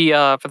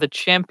the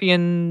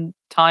champion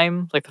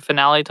time, like the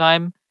finale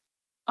time,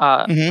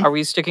 Mm-hmm. are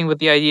we sticking with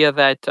the idea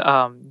that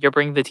you're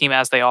bringing the team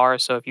as they are?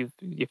 So if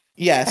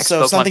Yeah, X so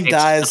if Pokemon something takes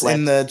dies Lance,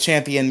 in the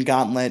champion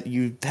gauntlet,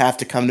 you have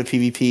to come to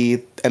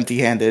PvP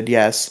empty-handed,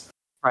 yes.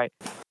 right?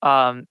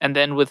 And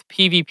then with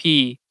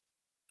PvP,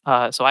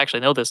 so I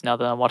actually know this now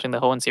that I'm watching the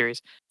Hoenn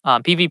series.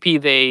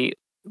 PvP, they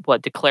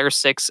declare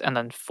 6 and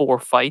then 4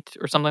 fight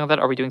or something like that.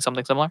 Are we doing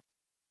something similar?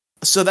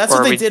 So that's Or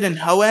what are they we? did in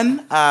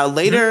Hoenn.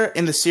 Later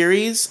in the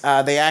series,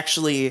 they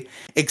actually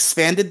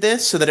expanded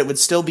this so that it would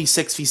still be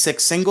 6v6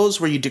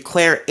 singles, where you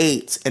declare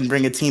 8 and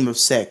bring a team of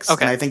 6.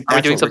 Okay. And I think Are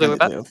we that's doing what we're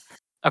something going like to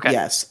that? do. Okay.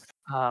 Yes.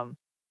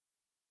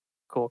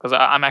 Cool, because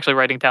I'm actually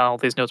writing down all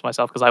these notes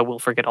myself because I will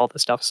forget all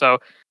this stuff. So,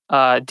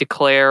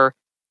 declare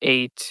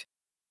 8,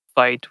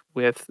 fight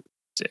with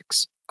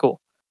 6. Cool.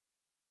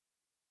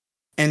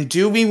 And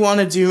do we want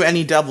to do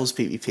any doubles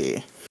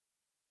PvP?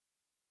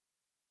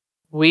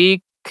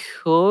 We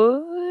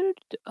could.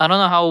 I don't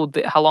know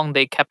how long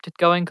they kept it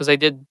going because they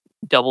did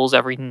doubles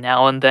every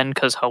now and then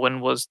because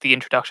Hoenn was the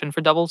introduction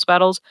for doubles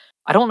battles.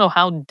 I don't know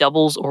how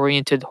doubles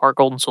oriented Heart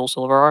Gold and Soul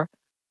Silver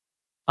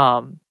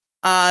are.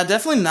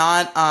 Definitely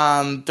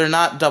not. They're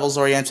not doubles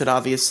oriented,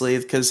 obviously,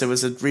 because it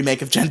was a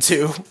remake of Gen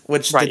 2,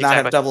 which Right, did not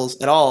have exactly.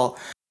 doubles at all.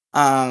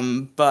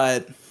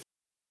 But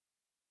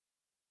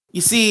you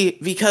see,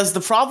 because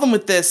the problem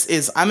with this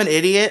is I'm an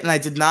idiot and I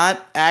did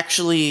not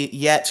actually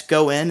yet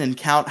go in and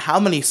count how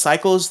many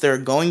cycles there are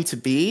going to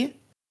be.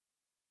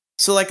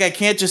 So, like, I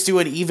can't just do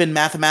an even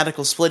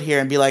mathematical split here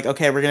and be like,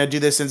 okay, we're going to do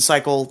this in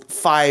cycle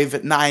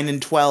 5, 9,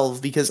 and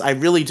 12, because I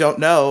really don't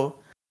know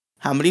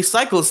how many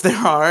cycles there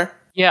are.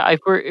 Yeah, if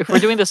we're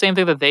doing the same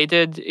thing that they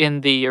did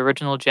in the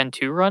original Gen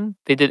 2 run,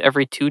 they did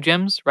every 2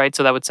 gyms, right?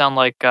 So that would sound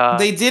like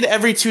They did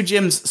every 2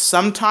 gyms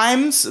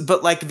sometimes,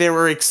 but, like, there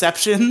were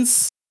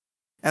exceptions.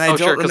 And I oh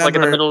sure, don't because like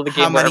in the remember middle of the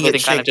how game where many it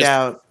everything kind of shaked just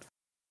out.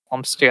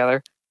 clumps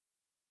together.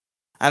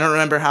 I don't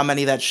remember how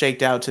many that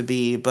shaked out to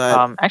be,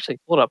 but Actually,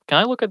 hold up. Can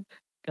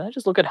I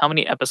just look at how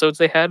many episodes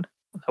they had?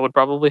 That would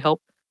probably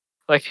help.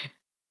 Like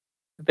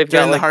they've got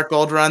during the like Heart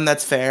Gold run,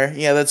 that's fair.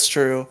 Yeah, that's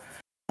true.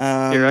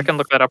 here, I can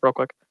look that up real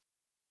quick.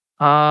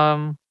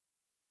 Um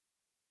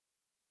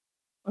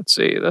let's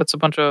see. That's a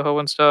bunch of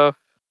Hoenn stuff.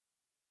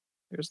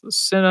 Here's the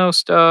Sinnoh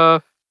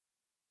stuff.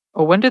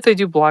 Oh, when did they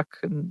do Black?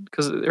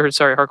 Because or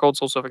sorry, Heart Gold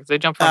Soul Silver. Because they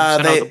jumped from Sinnoh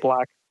to They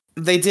Black.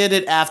 they did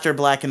it after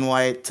Black and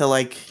White to,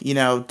 like,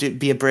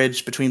 be a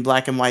bridge between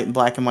Black and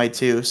White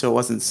 2, so it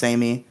wasn't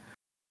samey.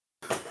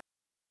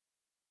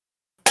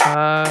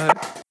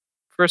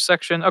 First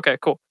section. Okay,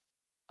 cool.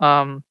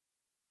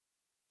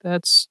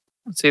 Let's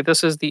see.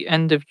 This is the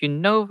end of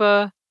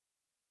Unova.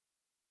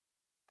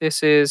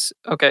 This is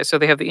okay. So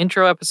they have the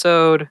intro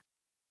episode.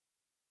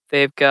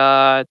 They've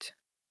got this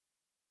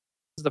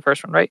is the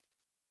first one, right?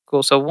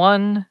 Cool. So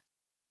 1,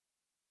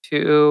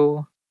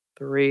 2,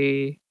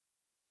 3,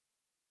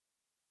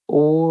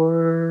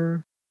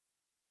 4,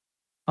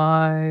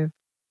 5,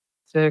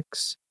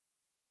 6,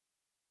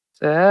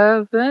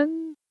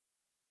 7.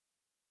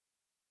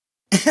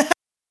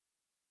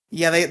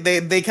 Yeah,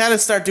 they kind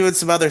of start doing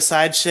some other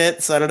side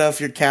shit, so I don't know if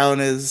your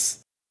count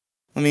is.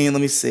 Let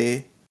me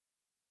see.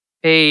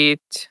 8,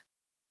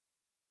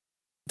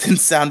 Didn't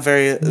sound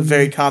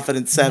very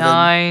confident. 7.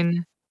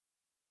 9,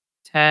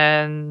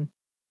 10,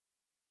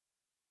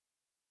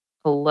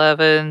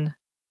 11,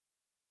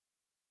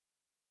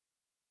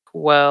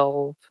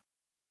 12.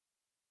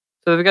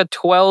 So they've got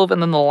 12,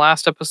 and then the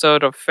last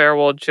episode of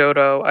Farewell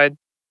Johto.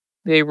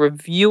 They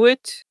review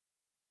it.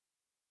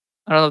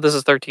 I don't know if this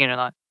is 13 or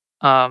not.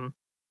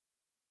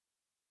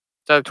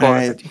 It's either All 12 or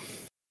right. 13.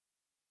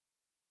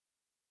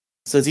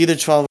 So it's either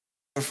 12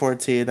 or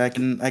 14. I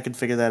can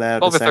figure that out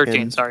in 12 a or 13,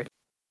 second. sorry.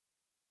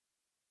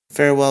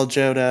 Farewell,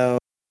 Johto.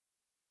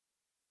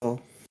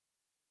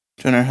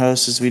 Join our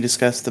host as we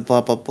discuss the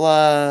blah blah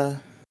blah.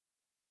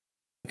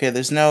 Okay,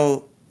 there's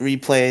no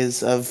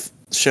replays of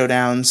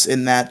showdowns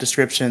in that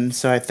description,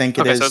 so I think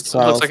it Okay, so is it looks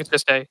 12. like it's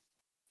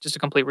just a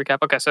complete recap.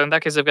 Okay, so in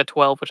that case, they've got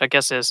 12, which I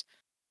guess is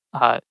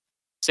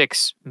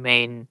 6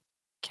 main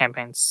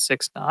campaigns,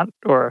 6 not,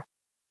 or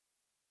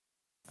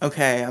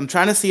Okay, I'm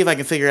trying to see if I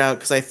can figure out,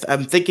 because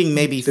I'm thinking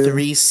maybe 2.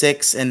 3,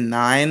 6, and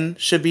 9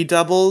 should be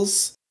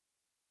doubles,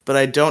 but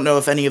I don't know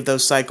if any of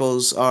those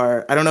cycles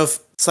are. I don't know if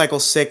cycle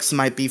 6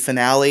 might be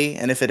finale,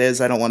 and if it is,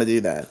 I don't want to do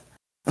that.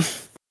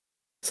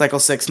 Cycle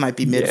 6 might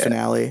be mid Yeah.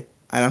 finale.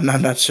 I'm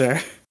not sure.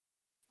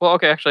 Well,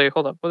 okay, actually,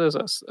 hold up. What is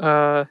this?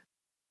 Because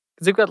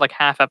they've got like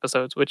half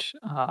episodes, which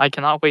I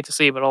cannot wait to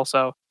see, but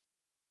also,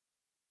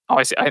 oh,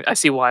 I see. I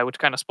see why, which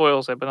kind of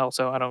spoils it, but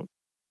also I don't.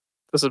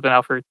 This has been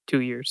out for 2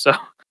 years, so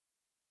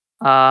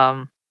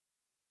um,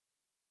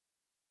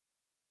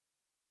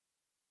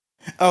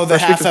 Oh, the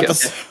first week half of okay.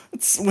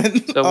 episodes.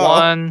 When, So oh.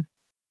 1,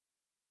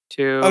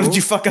 2. Oh, did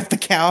you fuck up the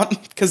count?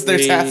 Because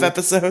there's half 3,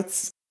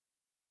 episodes.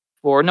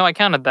 4. No, I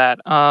counted that.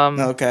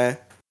 Okay.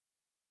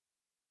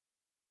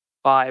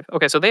 5.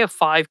 Okay, so they have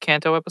 5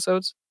 Kanto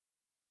episodes.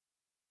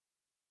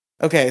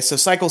 Okay, so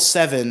cycle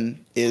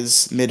 7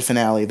 is mid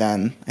finale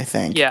then, I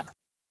think. Yeah.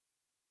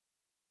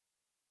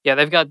 Yeah,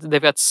 they've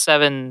got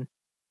 7.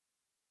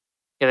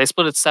 Yeah, they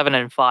split it 7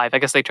 and 5. I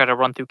guess they try to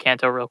run through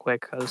Kanto real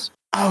quick because.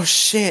 Oh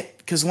shit!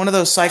 Because one of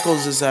those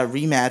cycles is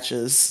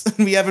rematches.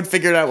 We haven't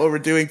figured out what we're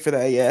doing for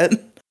that yet.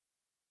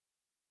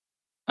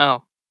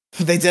 Oh.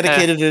 They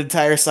dedicated an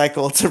entire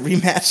cycle to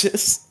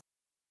rematches.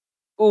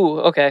 Ooh.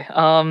 Okay.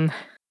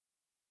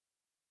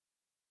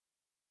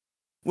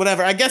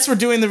 Whatever. I guess we're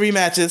doing the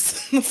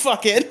rematches.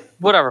 Fuck it.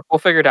 Whatever. We'll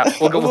figure it out.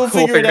 We'll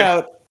figure it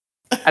out.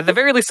 At the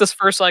very least, this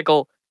first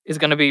cycle is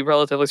going to be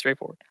relatively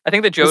straightforward. I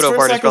think the This Johto first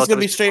part is cycle's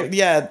gonna relatively be straight.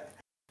 Yeah.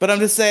 But I'm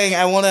just saying,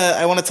 I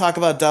wanna talk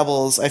about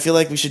doubles. I feel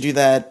like we should do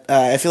that.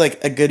 I feel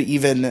like a good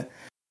even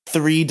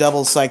 3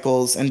 double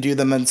cycles and do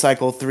them in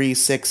cycle 3,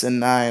 6,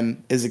 and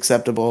 9 is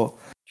acceptable.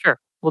 Sure,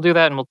 we'll do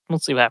that and we'll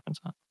see what happens.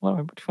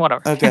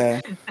 Whatever.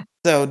 Okay.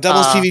 So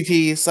doubles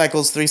PvP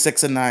cycles 3,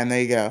 6, and 9.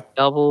 There you go.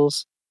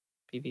 Doubles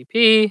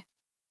PvP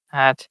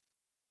at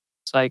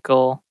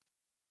cycle.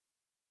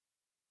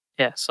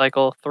 Yeah,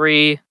 cycle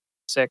 3,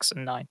 6,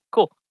 and 9.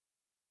 Cool.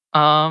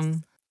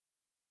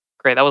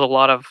 Great. That was a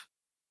lot of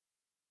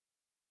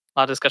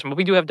discussion, but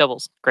we do have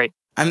doubles. Great.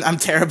 I'm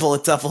terrible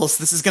at doubles.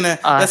 That's gonna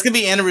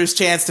be Anaru's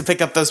chance to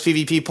pick up those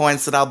PvP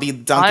points that I'll be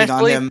dunking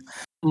honestly, on him.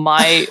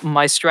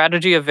 My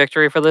strategy of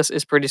victory for this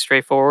is pretty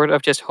straightforward.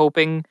 Of just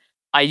hoping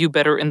I do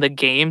better in the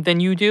game than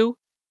you do,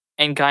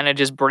 and kind of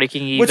just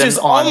breaking even. Which is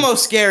on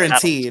almost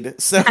guaranteed.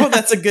 So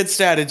that's a good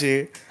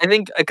strategy. I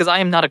think because I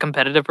am not a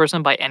competitive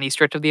person by any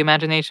stretch of the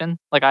imagination.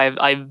 Like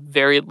I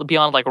very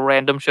beyond like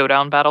random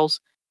showdown battles.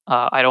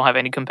 I don't have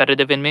any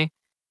competitive in me.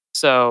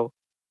 So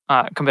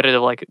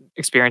competitive like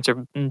experience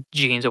or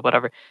genes or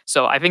whatever.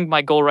 So I think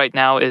my goal right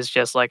now is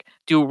just like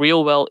do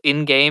real well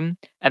in game,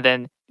 and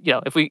then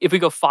if we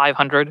go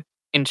 500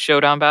 in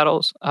showdown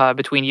battles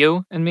between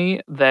you and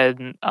me,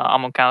 then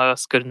I'm gonna count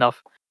us good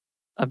enough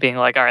of being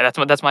like, all right,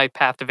 that's my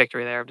path to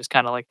victory. There, I'm just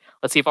kind of like,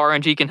 let's see if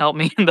RNG can help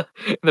me in the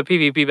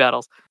PvP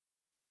battles.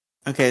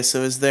 Okay,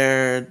 so is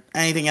there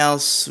anything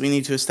else we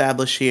need to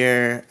establish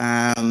here?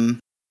 I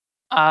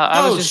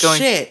was just going.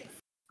 Shit!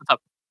 What's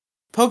up?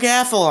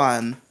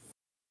 Pokeathlon.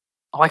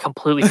 Oh, I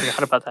completely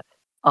forgot about that.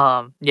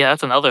 Yeah,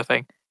 that's another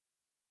thing.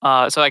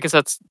 So I guess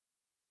that's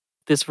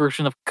this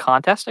version of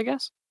contest, I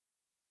guess.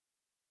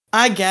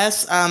 I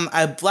guess.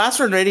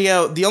 Blast Run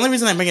Radio. The only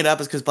reason I bring it up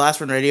is because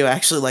Blast Run Radio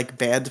actually like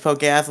banned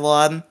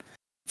Pokeathlon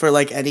for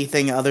like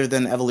anything other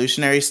than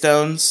evolutionary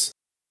stones.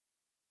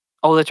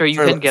 Oh, that's right. You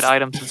can get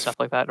items and stuff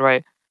like that,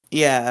 right?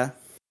 Yeah.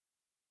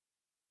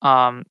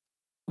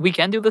 We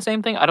can do the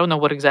same thing. I don't know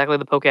what exactly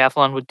the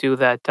Pokeathlon would do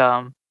that.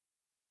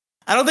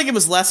 I don't think it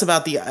was less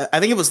about the.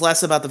 I think it was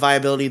less about the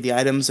viability of the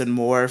items and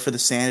more for the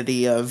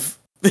sanity of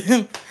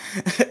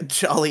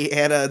Jolly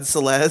Anna and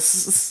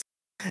Celeste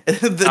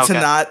to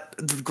not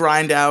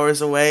grind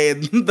hours away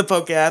in the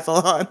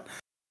Pokeathlon.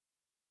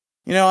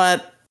 You know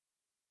what?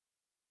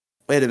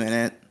 Wait a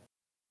minute.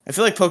 I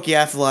feel like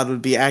Pokeathlon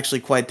would be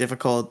actually quite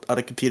difficult on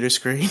a computer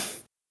screen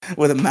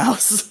with a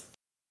mouse.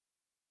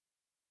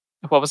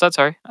 What was that?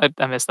 Sorry,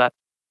 I missed that.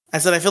 I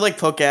said I feel like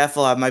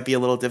Pokeathlon might be a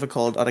little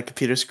difficult on a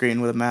computer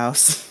screen with a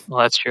mouse. Well,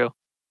 that's true.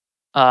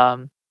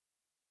 Yeah,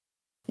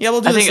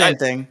 we'll do the same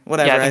thing.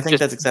 Whatever. Yeah, I think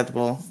that's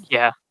acceptable.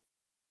 Yeah.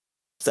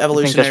 It's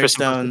evolutionary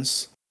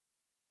stones.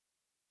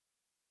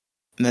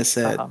 And that's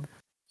it. So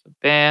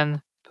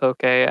ban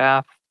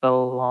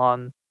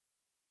Pokeathlon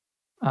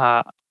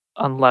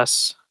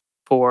unless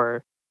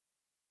for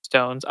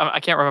stones.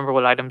 I can't remember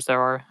what items there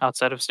are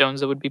outside of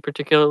stones that would be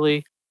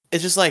particularly.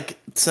 It's just like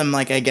some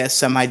I guess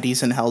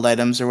semi-decent held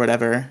items or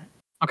whatever.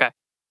 Okay.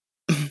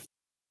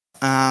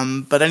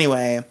 But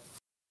anyway.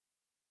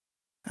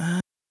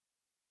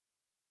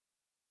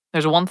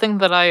 There's one thing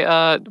that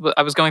I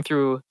was going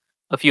through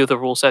a few of the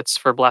rule sets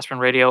for Blast Run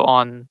Radio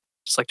on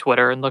just like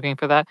Twitter and looking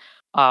for that.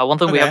 One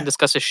thing we haven't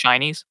discussed is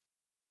shinies.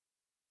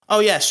 Oh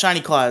yeah,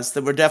 shiny claws.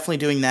 That we're definitely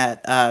doing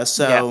that.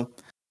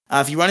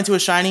 If you run into a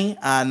shiny,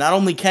 not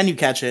only can you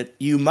catch it,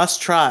 you must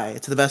try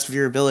to the best of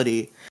your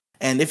ability.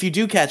 And if you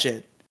do catch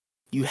it,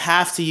 you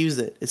have to use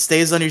it. It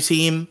stays on your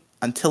team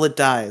until it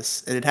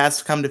dies, and it has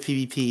to come to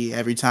PvP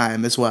every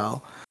time as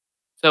well.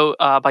 So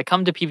by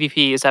come to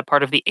PvP, is that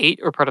part of the 8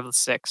 or part of the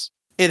 6?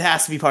 It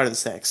has to be part of the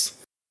 6.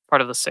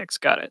 Part of the 6,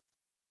 got it.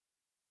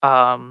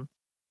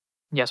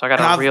 Yeah, so I got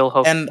a real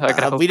hope. And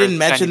we didn't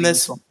mention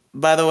this,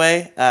 by the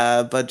way,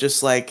 but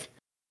just like,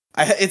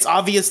 it's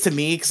obvious to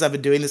me because I've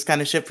been doing this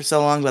kind of shit for so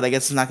long, but I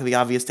guess it's not going to be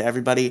obvious to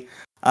everybody.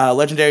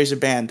 Legendaries are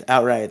banned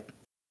outright.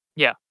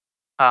 Yeah.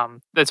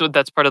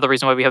 That's part of the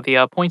reason why we have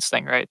the points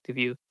thing, right? Give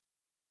you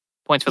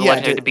points for the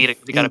legendary to beat it.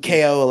 You gotta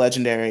KO a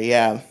legendary,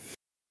 yeah.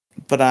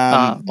 But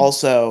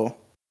also,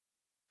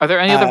 are there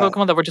any other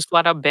Pokemon that we're just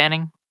flat out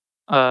banning?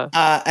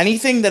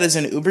 Anything that is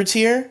an Uber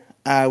tier,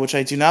 which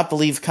I do not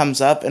believe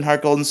comes up in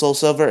Heart Gold and Soul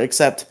Silver,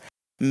 except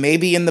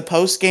maybe in the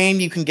post game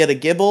you can get a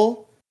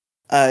Gible.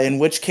 In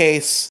which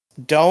case,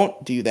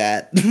 don't do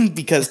that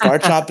because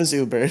Garchomp is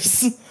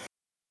Ubers.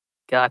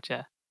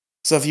 Gotcha.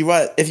 So if you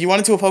run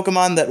into a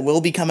Pokemon that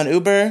will become an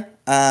Uber,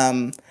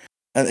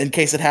 in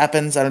case it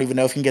happens, I don't even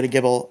know if you can get a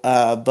Gible,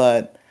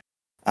 but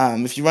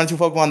if you run into a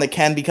Pokemon that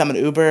can become an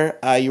Uber,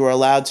 you are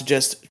allowed to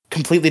just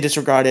completely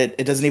disregard it.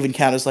 It doesn't even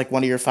count as like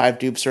one of your 5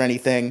 dupes or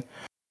anything.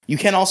 You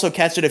can also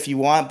catch it if you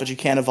want, but you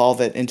can't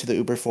evolve it into the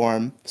Uber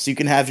form. So you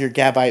can have your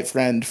Gabite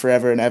friend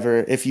forever and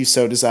ever if you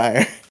so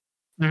desire.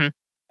 Mm-hmm.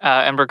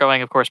 And we're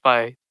going, of course,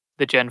 by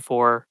the Gen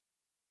 4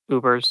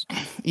 Ubers.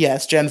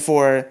 Yes, Gen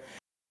 4.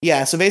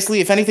 Yeah, so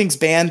basically, if anything's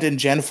banned in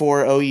Gen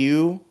 4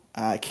 OU,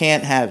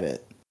 can't have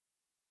it.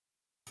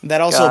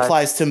 That also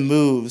applies to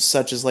moves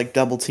such as like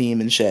double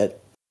team and shit.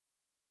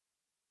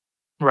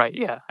 Right.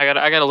 Yeah, I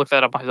gotta look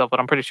that up myself, but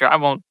I'm pretty sure I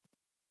won't.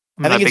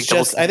 I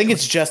think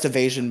it's just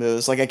evasion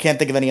moves. Like I can't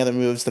think of any other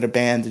moves that are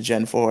banned in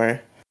Gen 4.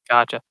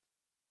 Gotcha.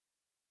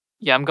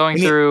 Yeah, I'm going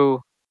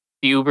through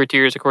the Uber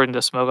tiers according to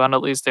Smogon.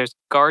 At least there's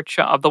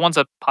Garchomp, the ones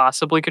that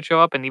possibly could show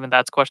up, and even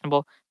that's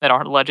questionable. That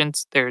aren't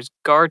legends. There's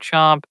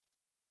Garchomp,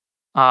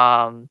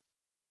 Salamence.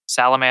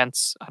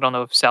 I don't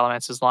know if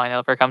Salamance's line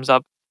ever comes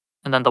up,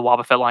 and then the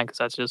Wobbuffet line because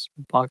that's just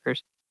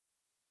bonkers.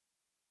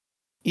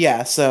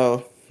 Yeah.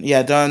 So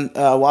yeah,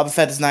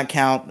 Wobbuffet does not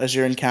count as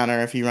your encounter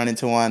if you run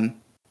into one.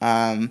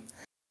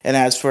 And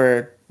as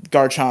for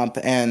Garchomp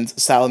and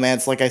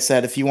Salamence. Like I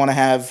said, if you want to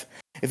have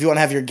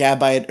your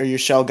Gabite or your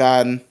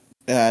Shelgon,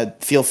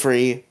 feel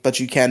free, but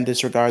you can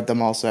disregard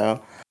them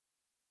also.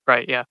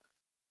 Right. Yeah.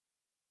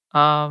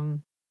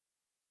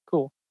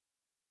 Cool.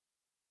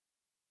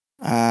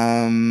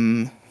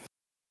 And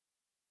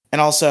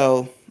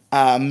also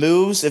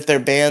moves if they're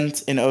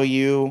banned in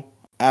OU.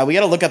 We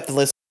got to look up the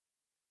list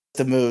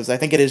of moves. I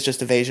think it is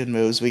just evasion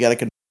moves. We got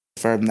to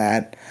confirm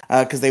that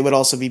because they would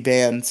also be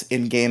banned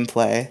in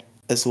gameplay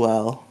as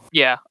well.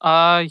 Yeah.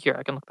 Here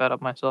I can look that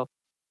up myself.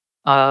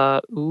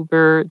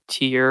 Uber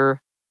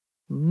tier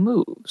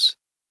moves.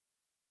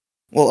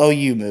 Well,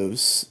 OU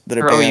moves that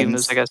are or banned. OU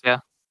moves, I guess. Yeah.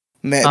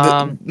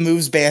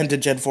 Moves banned to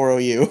Gen 4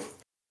 OU.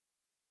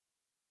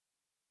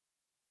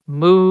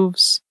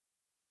 Moves.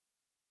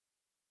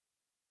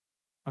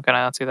 How can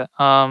I not see that?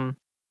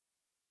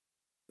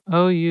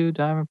 OU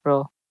Diamond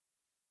Pearl.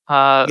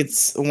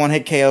 It's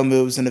one-hit KO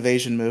moves and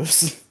evasion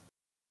moves.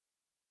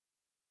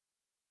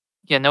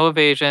 Yeah, no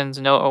evasions,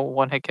 no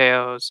one-hit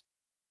KOs.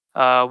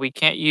 We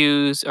can't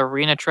use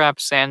Arena Trap,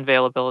 Sand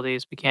Veil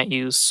abilities. We can't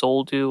use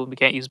Soul Dew. We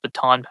can't use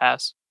Baton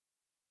Pass.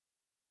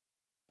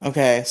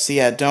 Okay, so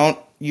yeah, don't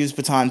use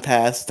Baton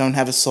Pass. Don't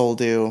have a Soul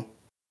Dew.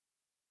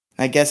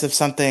 I guess if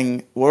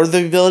something... What are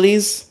the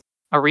abilities?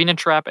 Arena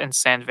Trap and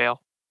Sand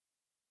Veil.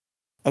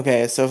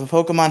 Okay, so if a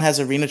Pokemon has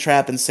Arena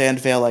Trap and Sand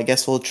Veil, I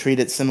guess we'll treat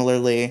it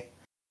similarly,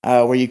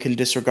 where you can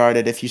disregard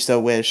it if you so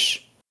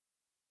wish.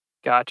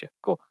 Gotcha.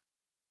 Cool.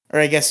 Or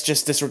I guess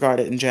just disregard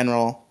it in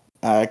general,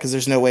 because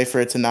there's no way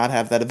for it to not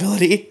have that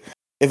ability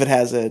if it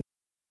has it.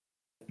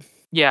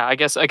 Yeah, I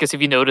guess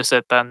if you notice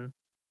it, then...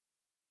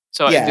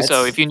 So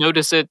if you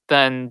notice it,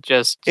 then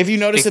just if you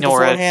notice it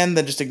ignore beforehand,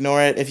 then just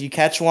ignore it. If you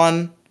catch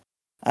one,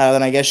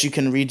 then I guess you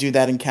can redo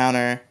that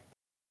encounter,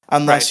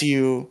 unless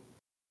you.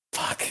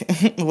 Fuck.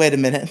 Wait a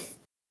minute.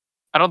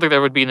 I don't think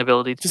there would be an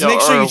ability to just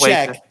make sure you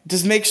check.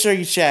 Just make sure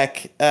you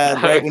check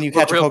right when you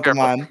catch a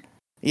Pokemon. Careful.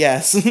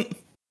 Yes,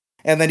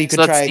 and then you could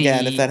try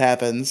again if that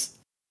happens.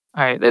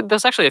 All right,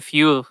 there's actually a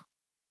few.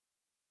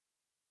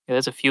 Yeah,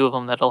 there's a few of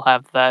them that'll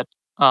have that.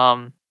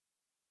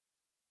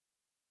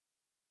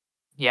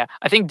 Yeah,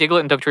 I think Diglett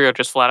and Dugtrio are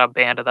just flat out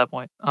banned at that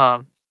point.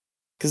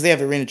 Because they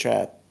have Arena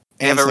Trap.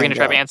 They have Arena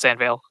Trap and Sand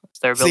Veil. It's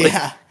their ability. So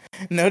yeah,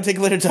 no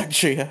Diglett or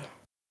Dugtrio.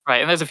 Right,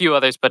 and there's a few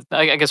others, but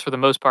I guess for the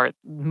most part,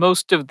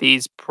 most of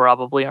these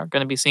probably aren't going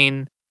to be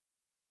seen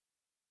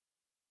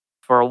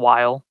for a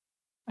while.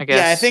 I guess.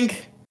 Yeah,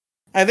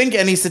 I think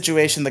any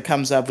situation that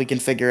comes up, we can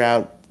figure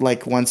out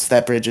like once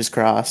that bridge is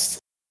crossed.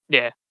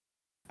 Yeah.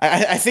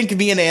 I think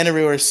me and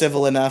Anaru are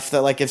civil enough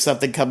that like if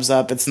something comes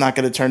up, it's not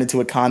going to turn into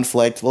a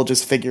conflict. We'll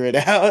just figure it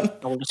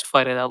out. We'll just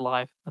fight it out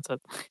live. That's it.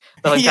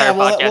 Yeah,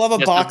 we'll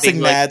have a boxing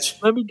match.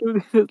 Let me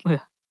do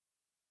this.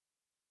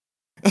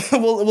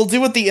 We'll do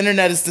what the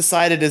internet has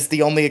decided is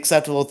the only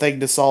acceptable thing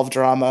to solve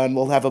drama, and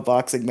we'll have a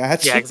boxing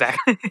match. Yeah,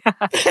 exactly.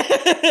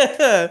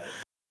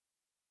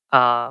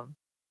 All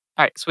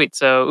right, sweet.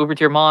 So Uber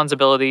Tier Mon's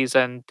abilities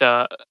and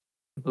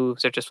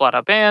moves are just flat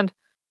out banned.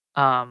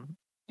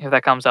 If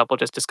that comes up, we'll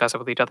just discuss it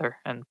with each other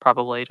and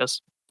probably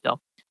just,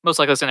 most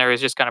likely scenarios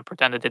just kind of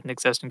pretend it didn't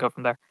exist and go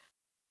from there.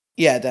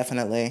 Yeah,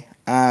 definitely.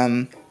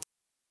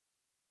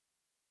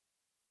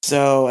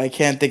 So I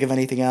can't think of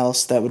anything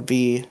else that would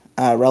be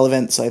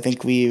relevant. So I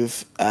think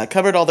we've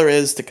covered all there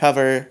is to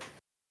cover,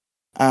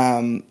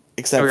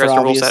 except for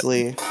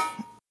obviously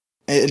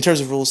in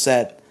terms of rule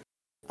set.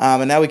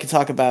 And now we can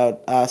talk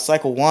about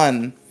Cycle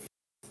 1,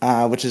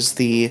 which is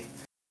the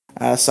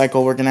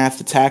cycle we're gonna have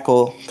to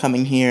tackle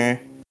coming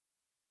here.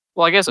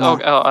 Well, I guess.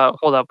 Hold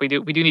up. We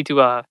do need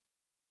to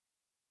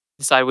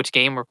decide which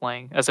game we're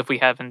playing, as if we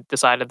haven't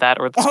decided that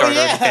or the starter.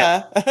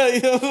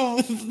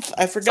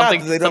 I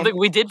forgot. Something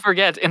we did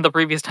forget in the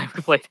previous time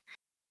we played.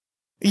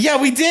 Yeah,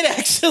 we did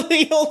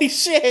actually. Holy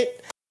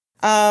shit!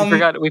 We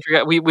forgot.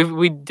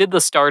 We did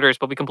the starters,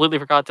 but we completely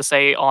forgot to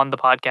say on the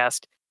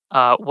podcast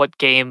what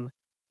game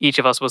each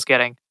of us was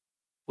getting.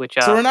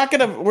 So we're not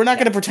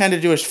gonna pretend to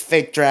do a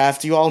fake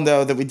draft. You all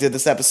know that we did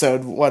this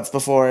episode once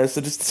before, so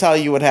just to tell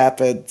you what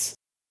happened.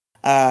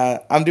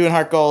 I'm doing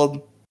Heart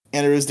Gold.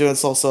 Anaru's doing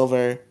Soul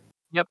Silver.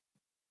 Yep.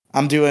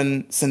 I'm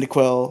doing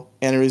Cyndaquil.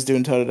 Anaru's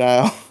doing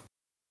Totodile.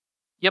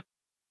 Yep.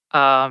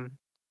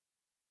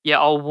 Yeah,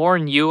 I'll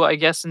warn you, I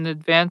guess, in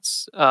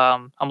advance.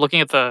 I'm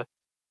looking at the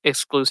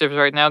exclusives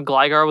right now.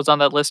 Gligar was on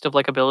that list of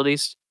like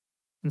abilities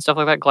and stuff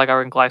like that.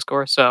 Gligar and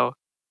Gliscor, so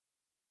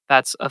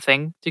that's a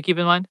thing to keep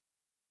in mind.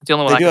 It's the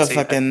only one they I can see. They do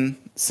have fucking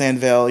Sand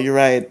Veil. You're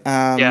right.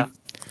 Yeah.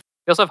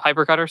 They also have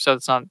Hyper Cutter, so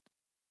it's not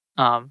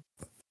a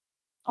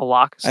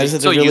lock. So I just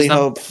have to really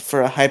hope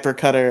for a Hyper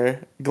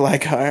Cutter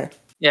Gligar.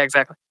 Yeah,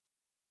 exactly.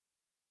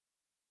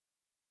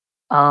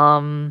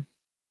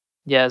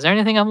 Yeah, is there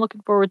anything I'm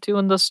looking forward to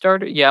in the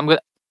starter? Yeah,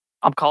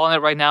 I'm calling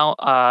it right now.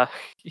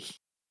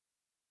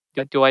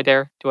 Do I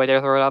dare throw it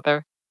out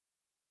there?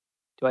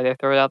 Do I dare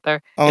throw it out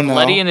there? Oh, if no.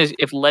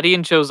 If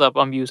Ledian shows up,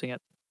 I'm using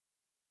it.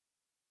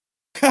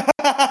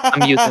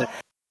 I'm using it.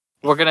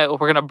 We're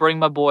gonna bring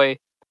my boy,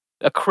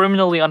 a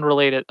criminally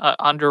unrelated,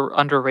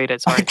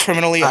 underrated. Sorry,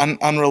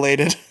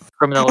 unrelated.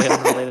 Criminally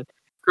unrelated.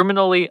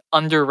 criminally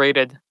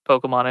underrated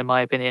Pokemon in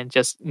my opinion,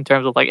 just in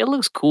terms of like it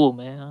looks cool,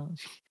 man.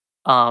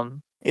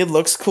 Um, It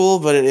looks cool,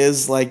 but it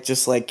is like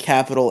just like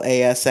capital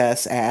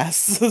ASS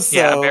ass.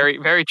 yeah, So very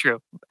very true.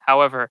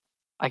 However,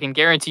 I can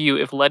guarantee you,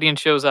 if Ledian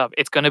shows up,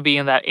 it's gonna be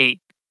in that 8.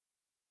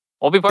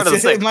 Won't be part of the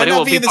it 6, might but it not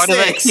will be be in the part of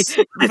the 6,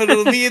 8. but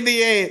it'll be in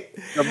the 8.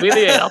 It'll be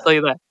the 8. I'll tell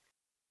you that.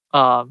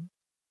 Um,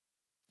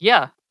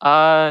 yeah.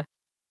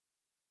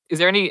 Is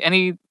there any?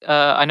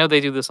 I know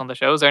they do this on the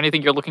show. Is there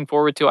anything you're looking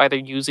forward to either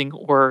using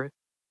or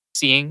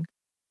seeing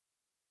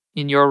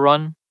in your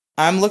run?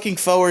 I'm looking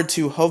forward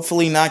to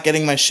hopefully not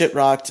getting my shit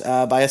rocked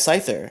by a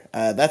Scyther.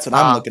 That's what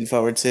I'm Ah, looking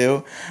forward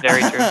to.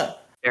 very true.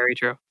 Very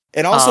true.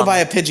 And also by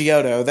a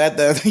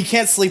Pidgeotto. You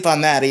can't sleep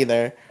on that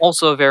either.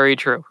 Also very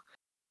true.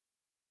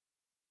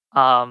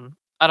 I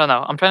don't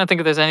know. I'm trying to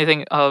think if there's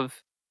anything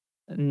of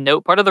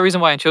note. Part of the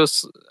reason why I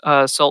chose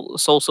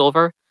Soul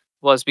Silver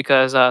was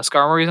because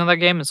Skarmory's in that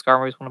game, and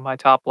Skarmory's one of my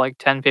top like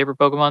 10 favorite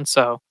Pokemon.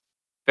 So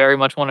very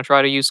much want to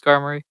try to use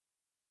Skarmory.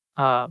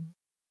 Um,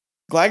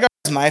 Gligar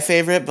is my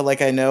favorite, but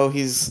like I know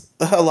he's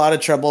a lot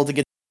of trouble to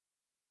get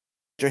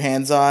your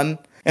hands on.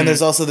 And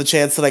there's also the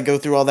chance that I go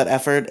through all that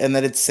effort and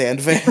that it's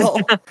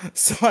Sandvale.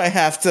 So I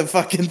have to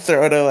fucking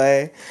throw it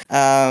away.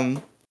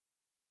 But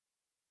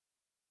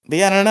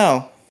yeah, I don't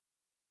know.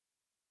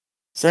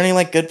 Is there any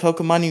like good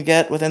Pokemon you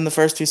get within the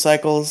first 2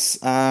 cycles?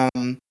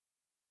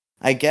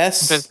 I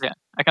guess yeah,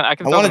 I can I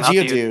throw want a them out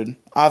to you. Geodude,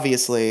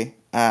 obviously.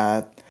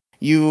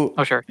 You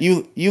Oh sure.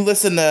 you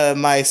listen to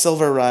my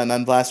Silver run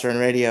on Blaster and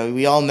Radio.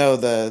 We all know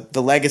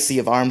the legacy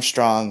of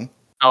Armstrong.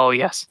 Oh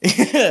yes.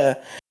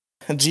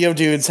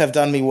 Geodudes have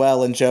done me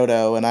well in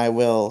Johto, and I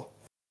will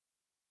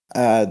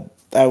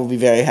be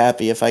very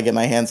happy if I get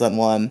my hands on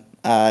one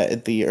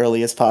at the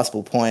earliest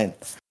possible point,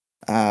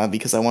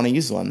 because I want to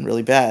use one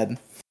really bad.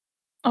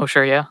 Oh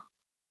sure, yeah.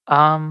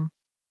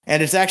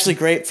 And it's actually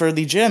great for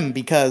the gym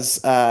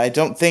because I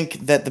don't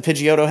think that the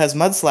Pidgeotto has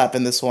Mud Slap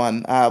in this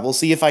one. We'll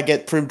see if I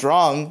get proved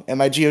wrong and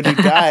my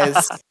Geodude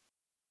dies.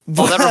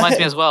 Well, that reminds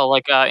me as well.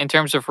 Like in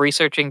terms of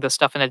researching the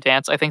stuff in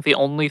advance, I think the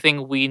only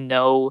thing we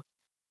know,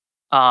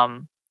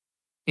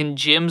 in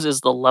gyms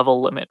is the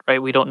level limit,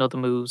 right? We don't know the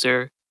moves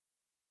or.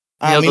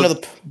 We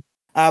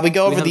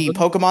go over the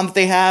Pokemon that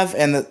they have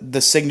and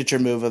the signature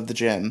move of the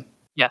gym.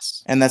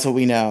 Yes, and that's what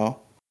we know.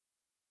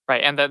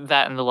 Right, and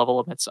that and the level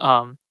limits.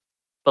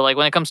 But like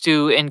when it comes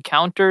to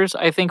encounters,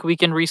 I think we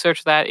can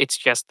research that. It's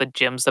just the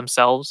gyms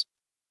themselves,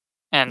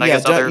 and I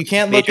guess other you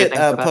can't look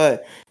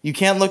at you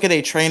can't look at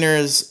a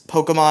trainer's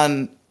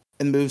Pokemon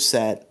and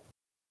moveset.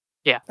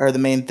 Yeah, or the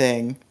main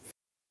thing.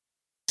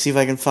 See if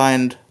I can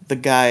find the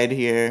guide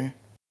here,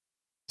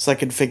 so I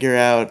can figure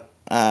out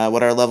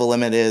what our level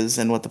limit is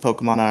and what the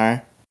Pokemon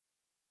are.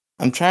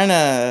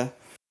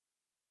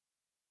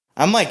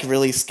 I'm like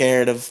really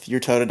scared of your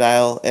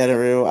Totodile,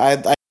 Edaru.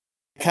 I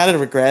kind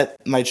of regret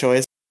my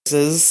choices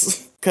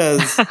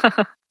because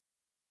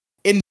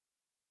in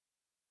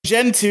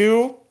Gen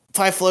 2,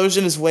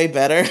 Typhlosion is way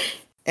better,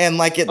 and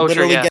like it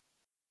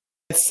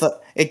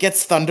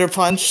gets Thunder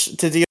Punch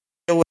to deal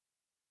with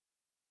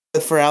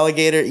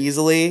Feraligatr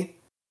easily.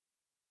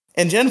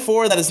 In Gen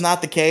 4, that is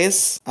not the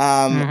case.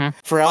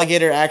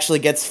 Feraligatr actually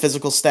gets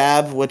Physical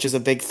Stab, which is a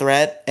big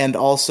threat, and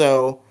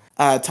also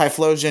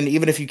Typhlosion,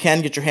 even if you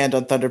can get your hand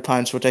on Thunder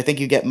Punch, which I think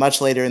you get much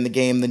later in the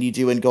game than you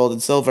do in Gold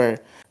and Silver,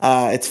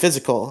 it's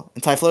physical.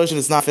 And Typhlosion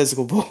is not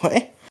physical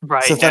boy.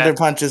 Right. So Thunder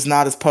Punch is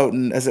not as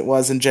potent as it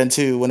was in Gen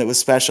 2 when it was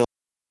special,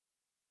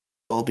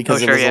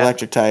 because it was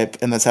electric type,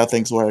 and that's how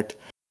things worked.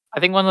 I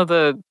think one of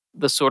the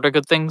sort of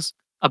good things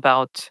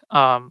about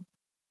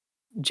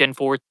Gen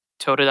 4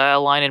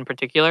 Totodile line in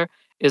particular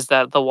is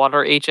that the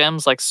water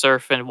HMs like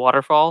Surf and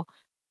Waterfall,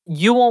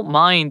 you won't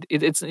mind.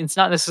 It's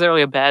not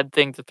necessarily a bad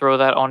thing to throw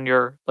that on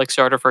your like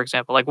starter, for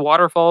example. Like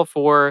Waterfall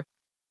for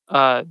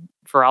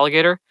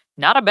Alligator,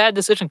 not a bad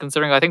decision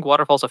considering I think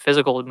Waterfall's a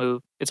physical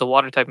move. It's a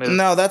water type move.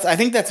 No, I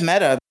think that's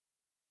meta,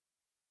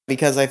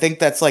 because I think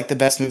that's like the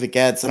best move it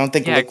gets. I don't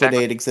think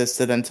Liquidate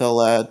existed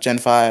until Gen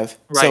 5.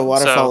 Right, so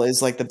Waterfall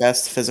is like the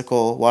best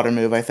physical water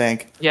move, I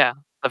think. Yeah,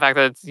 the fact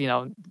that it's,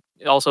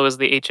 it also is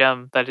the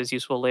HM that is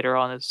useful later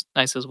on is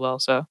nice as well.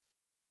 So,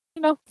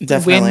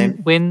 definitely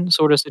win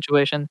sort of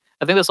situation.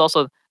 I think that's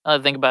also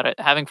another thing about it.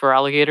 Having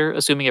Feraligatr,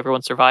 assuming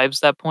everyone survives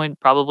that point,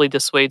 probably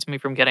dissuades me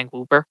from getting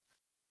Wooper.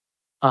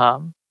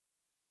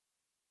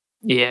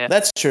 Yeah,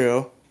 that's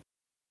true.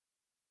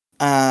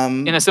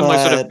 In a similar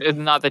sort of,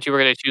 not that you were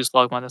going to choose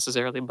Slugma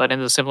necessarily, but in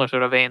a similar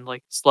sort of vein,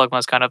 like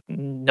Slugma's kind of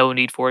no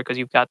need for it because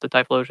you've got the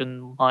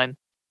Typhlosion line,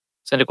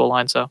 Cyndaquil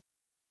line. So,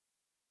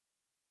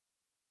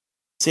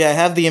 see, I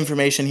have the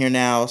information here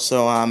now.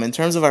 So, in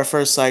terms of our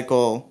first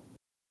cycle,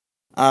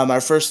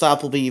 our first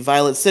stop will be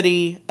Violet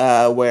City,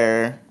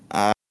 where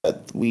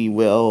we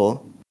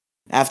will,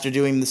 after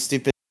doing the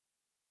stupid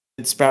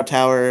Sprout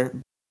Tower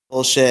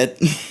bullshit,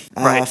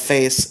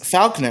 face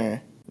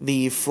Falkner,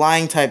 the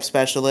flying type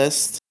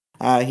specialist.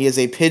 He is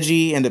a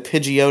Pidgey and a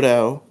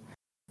Pidgeotto,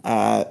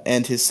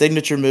 and his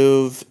signature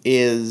move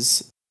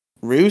is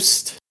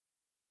Roost,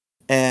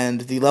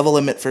 and the level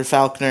limit for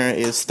Falkner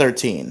is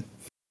 13.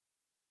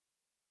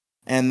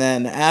 And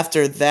then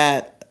after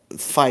that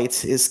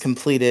fight is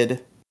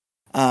completed,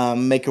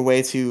 make your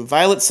way to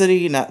Violet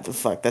City.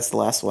 That's the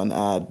last one.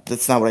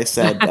 That's not what I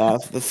said.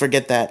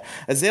 Forget that.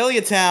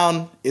 Azalea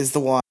Town is the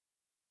one.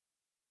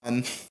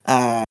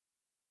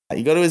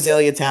 You go to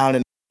Azalea Town,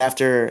 and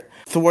after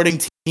thwarting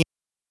Team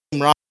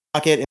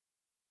Rocket in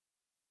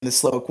the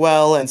Slowpoke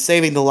Well and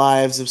saving the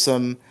lives of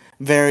some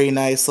very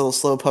nice little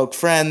Slowpoke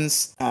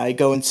friends, you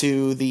go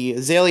into the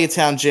Azalea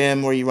Town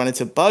gym where you run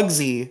into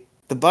Bugsy,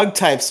 the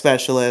Bug-type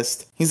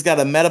specialist. He's got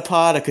a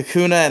Metapod, a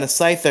Kakuna, and a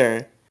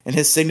Scyther. And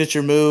his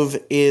signature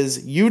move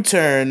is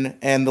U-turn,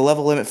 and the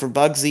level limit for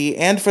Bugsy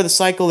and for the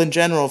cycle in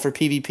general for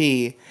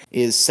PvP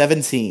is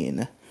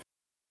 17.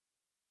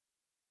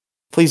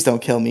 Please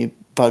don't kill me,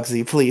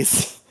 Bugsy,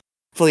 please.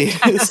 Please,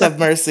 have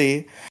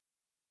mercy.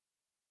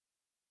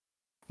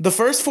 The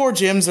first 4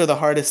 gyms are the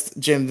hardest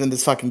gyms in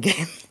this fucking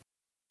game.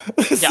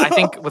 Yeah, I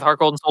think with Heart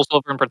Gold and Soul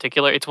Silver in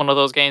particular, it's one of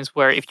those games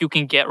where if you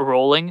can get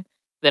rolling,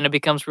 then it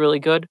becomes really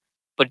good,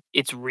 but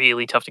it's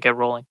really tough to get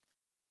rolling.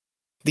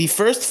 The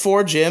first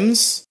 4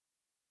 gyms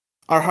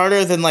are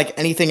harder than like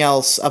anything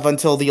else up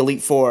until the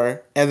Elite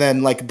Four, and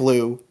then like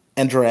Blue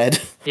and Red.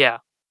 Yeah.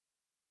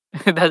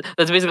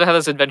 That's basically how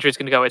this adventure is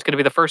going to go. It's going to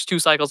be the first 2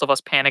 cycles of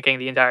us panicking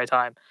the entire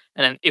time.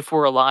 And then if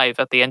we're alive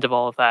at the end of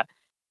all of that,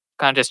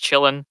 kind of just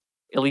chilling.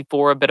 Elite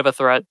Four, a bit of a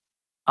threat.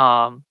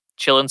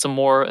 Chilling some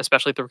more,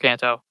 especially through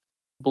Kanto.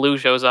 Blue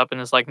shows up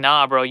and is like,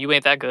 nah, bro, you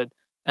ain't that good.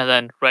 And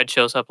then Red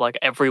shows up like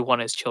everyone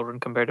is children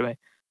compared to me.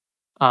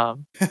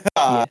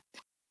 Yeah.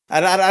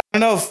 I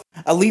don't know if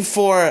Elite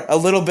Four, a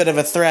little bit of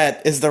a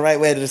threat, is the right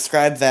way to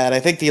describe that. I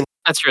think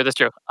That's true.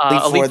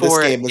 Elite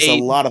Four this game is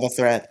a lot of a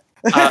threat.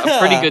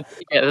 Pretty good.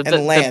 Yeah,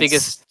 the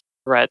biggest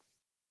threat.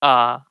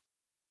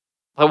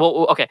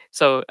 Okay,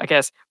 so I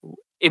guess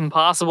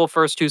impossible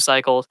first 2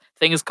 cycles.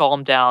 Things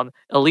calm down.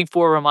 Elite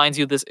Four reminds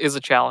you this is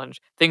a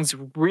challenge. Things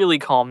really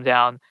calm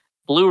down.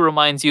 Blue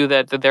reminds you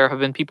that there have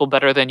been people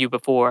better than you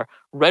before.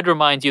 Red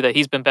reminds you that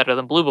he's been better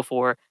than Blue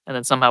before, and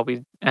then somehow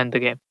we end the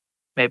game.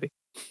 Maybe.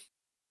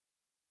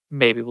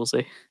 Maybe we'll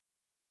see.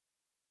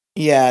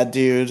 Yeah,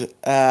 dude.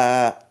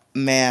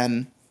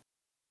 Man.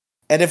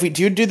 And if we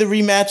do the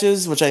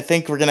rematches, which I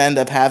think we're going to end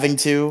up having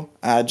to,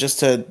 just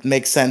to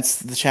make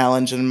sense of the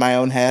challenge in my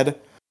own head.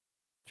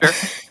 Sure.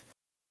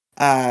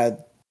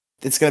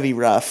 It's going to be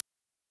rough.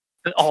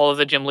 All of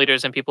the gym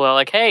leaders and people are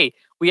like, hey,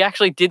 we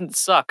actually didn't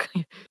suck.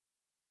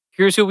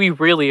 Here's who we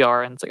really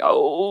are. And it's like,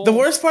 oh. The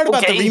worst part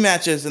about the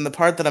rematches, and the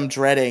part that I'm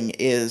dreading,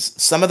 is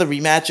some of the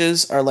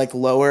rematches are like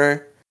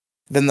lower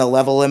than the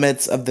level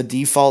limits of the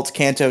default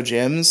Kanto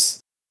gyms.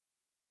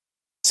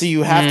 So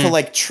you have to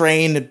like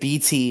train B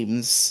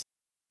teams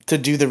to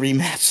do the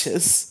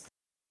rematches.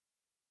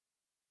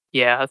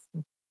 Yeah.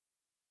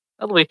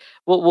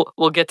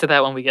 We'll get to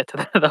that when we get to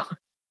that, though.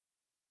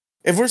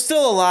 If we're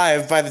still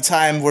alive by the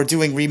time we're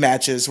doing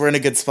rematches, we're in a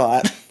good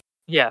spot.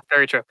 Yeah,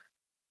 very true.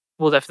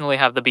 We'll definitely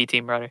have the B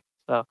team ready.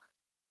 So.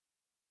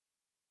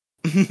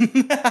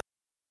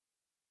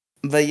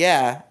 But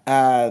yeah,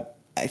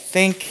 I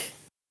think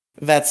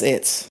that's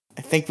it.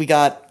 I think we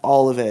got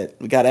all of it.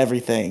 We got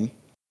everything.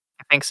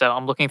 I think so.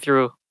 I'm looking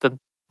through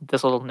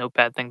this little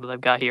notepad thing that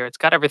I've got here. It's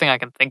got everything I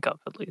can think of,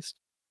 at least.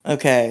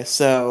 Okay,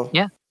 so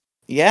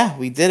yeah,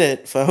 we did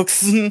it,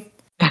 folks.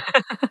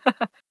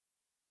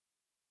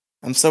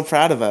 I'm so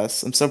proud of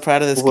us. I'm so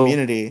proud of this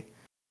community.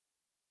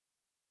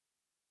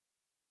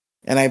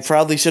 And I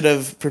probably should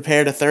have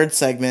prepared a third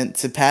segment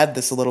to pad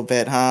this a little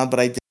bit, huh? But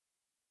I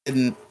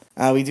didn't.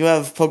 We do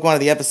have Pokemon of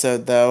the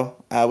episode, though,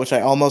 which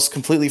I almost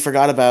completely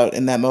forgot about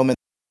in that moment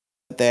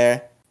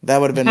there. That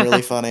would have been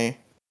really funny.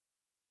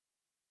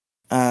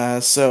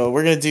 So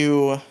we're going to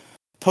do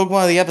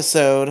Pokemon of the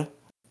episode,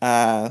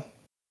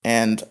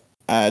 and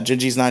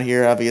Gingy's not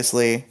here,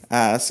 obviously,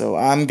 so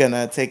I'm going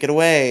to take it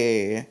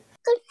away.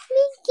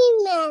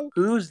 Pokemon.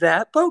 Who's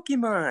that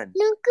Pokemon?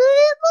 Look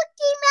at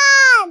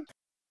Pokemon.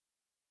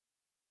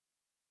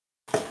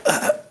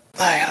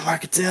 I gotta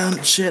mark it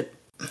down. Shit.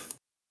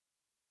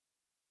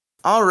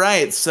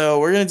 Alright, so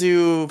we're gonna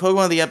do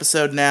Pokemon of the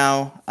episode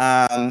now,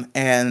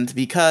 and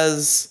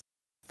because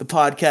the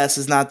podcast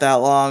is not that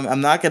long,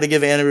 I'm not gonna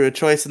give Andrew a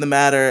choice in the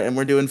matter, and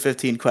we're doing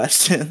 15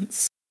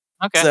 questions.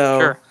 Okay, so,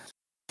 sure.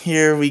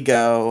 Here we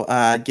go.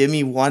 Give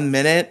me 1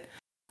 minute,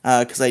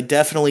 because I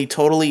definitely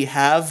totally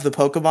have the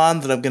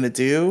Pokemon that I'm gonna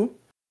do.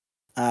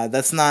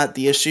 That's not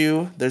the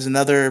issue. There's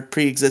another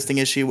pre-existing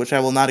issue, which I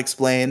will not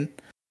explain.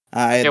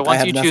 I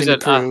have nothing to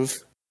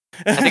prove.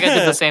 I think I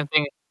did the same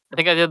thing. I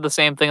think I did the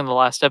same thing in the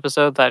last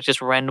episode that I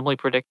just randomly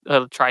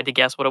tried to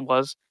guess what it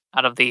was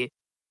out of the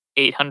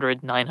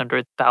 800,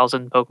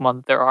 900,000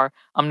 Pokemon there are.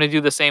 I'm going to do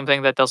the same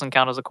thing that doesn't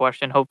count as a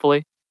question,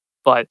 hopefully.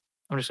 But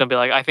I'm just going to be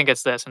like, I think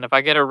it's this. And if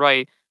I get it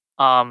right,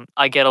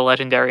 I get a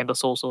legendary in the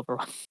Soul Silver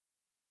one.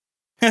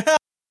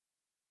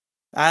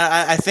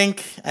 I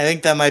think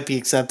that might be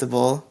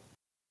acceptable.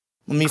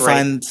 Let me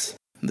find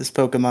this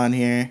Pokemon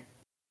here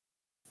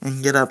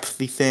and get up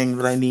the thing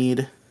that I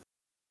need.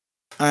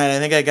 Alright, I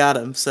think I got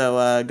him,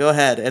 so go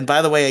ahead. And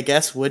by the way, I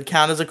guess would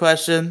count as a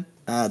question,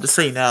 just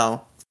so you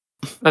know.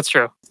 That's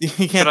true. You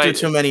can't But do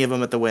too many of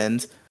them at the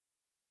wind.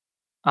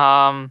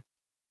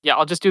 Yeah,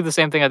 I'll just do the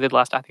same thing I did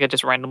last. I think I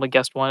just randomly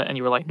guessed one, and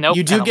you were like, "Nope."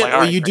 You do and I'm get like, "All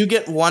right, you great." do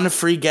get one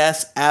free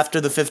guess after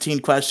the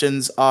 15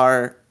 questions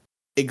are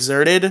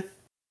exerted.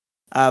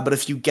 But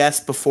if you guess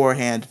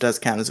beforehand, it does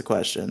count as a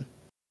question.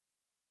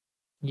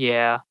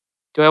 Yeah.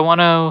 Do I want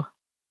to?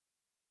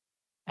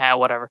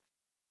 Whatever.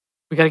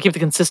 We gotta keep the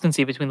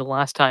consistency between the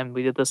last time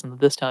we did this and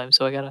this time,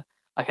 so I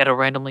gotta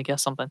randomly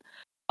guess something.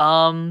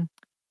 Um,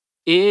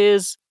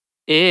 is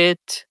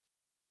it?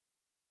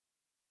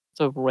 It's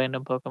a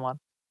random Pokemon.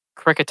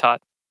 Cricketot.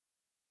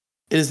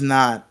 It is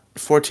not.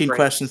 14 Great.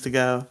 questions to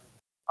go.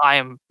 I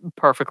am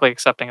perfectly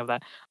accepting of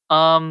that.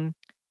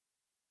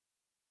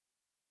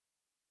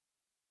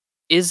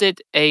 Is it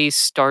a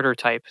starter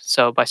type?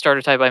 So by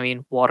starter type, I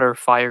mean water,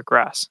 fire,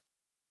 grass.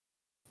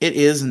 It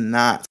is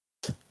not.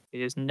 It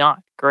is not.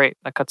 Great.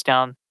 That cuts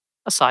down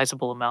a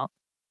sizable amount.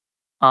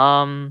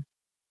 Um,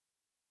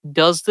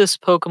 does this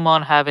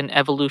Pokemon have an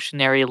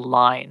evolutionary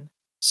line?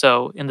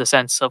 So in the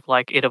sense of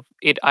like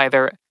it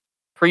either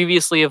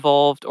previously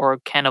evolved or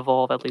can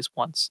evolve at least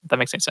once. If that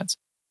makes any sense.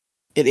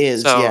 It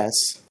is, So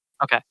yes.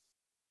 okay.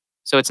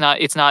 So it's not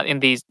in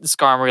the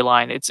Skarmory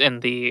line. It's in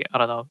the I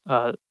don't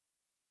know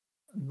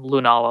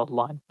Lunala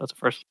line. That's the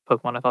first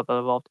Pokemon I thought that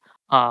evolved.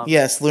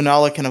 Yes,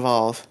 Lunala can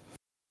evolve.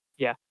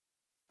 Yeah.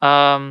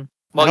 I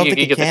Well, don't you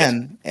think it get the gist.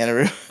 can,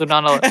 Anaru.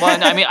 Lunala. Well,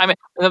 no, I mean,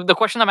 the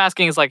question I'm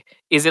asking is like,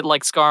 is it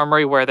like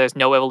Skarmory where there's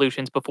no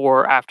evolutions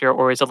before or after,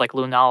 or is it like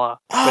Lunala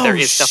where there Oh,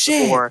 is stuff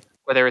shit! before,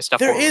 where there is stuff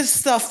There forward? is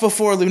stuff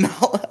before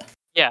Lunala.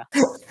 Yeah.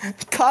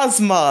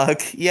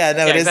 Cosmog. Yeah,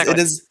 no, Yeah, it is.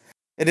 exactly.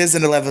 It is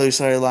an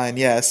evolutionary line.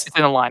 Yes, It's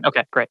in the line.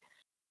 Okay, great.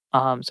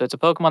 So it's a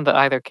Pokemon that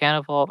either can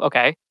evolve.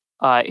 Okay.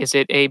 Is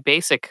it a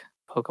basic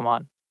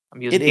Pokemon?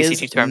 I'm using it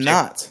TCG is terms here.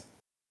 not.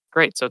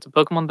 Great. So it's a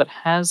Pokemon that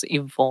has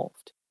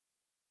evolved.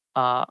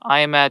 I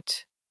am at,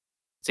 let's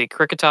see,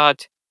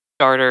 Cricketot,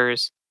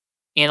 starters,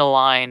 in a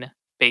line,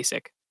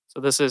 basic. So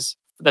that's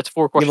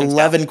 4 You have questions down.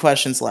 11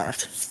 questions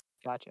left.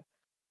 Gotcha.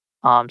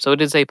 So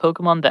it is a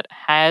Pokemon that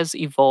has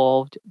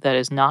evolved that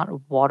is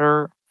not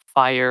water,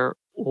 fire,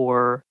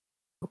 or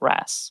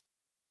grass.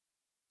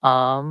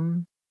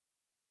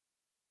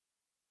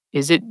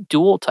 Is it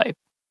dual type?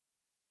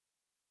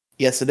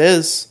 Yes, it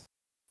is.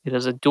 It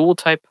is a dual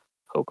type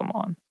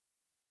Pokemon.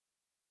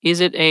 Is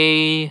it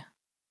a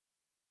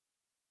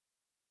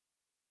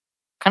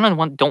kind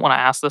of don't want to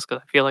ask this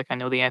because I feel like I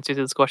know the answer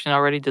to this question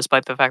already,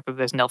 despite the fact that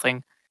there's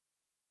nothing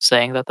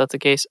saying that that's the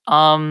case.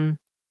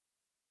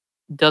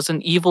 Does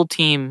an evil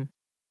team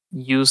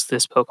use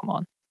this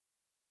Pokemon?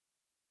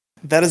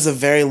 That is a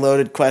very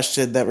loaded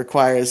question that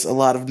requires a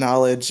lot of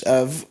knowledge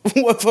of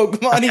what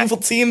Pokemon Okay. evil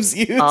teams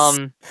use. Wait,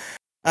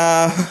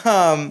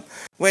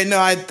 no,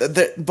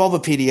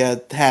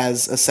 Bulbapedia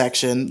has a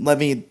section. Let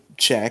me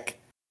check.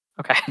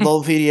 Okay.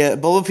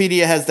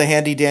 Bulbapedia has the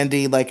handy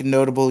dandy like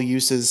notable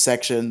uses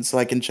section, so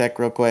I can check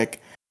real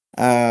quick.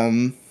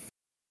 In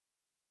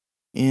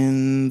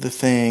the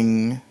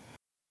thing,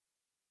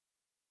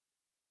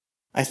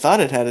 I thought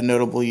it had a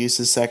notable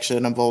uses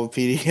section on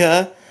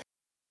Bulbapedia.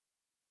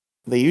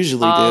 They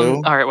usually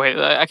do. All right, wait.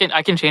 I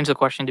can change the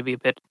question to be a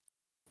bit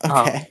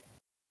Okay,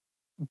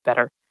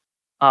 better.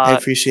 I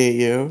appreciate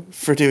you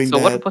for doing So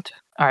that. what?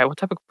 All right, what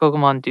type of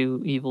Pokemon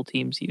do evil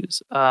teams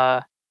use?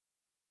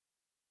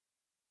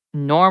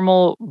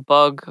 Normal,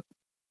 bug,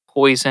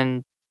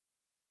 poison,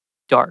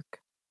 dark.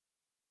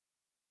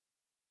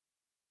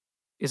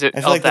 Is it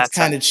I feel like that's that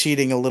set? kind of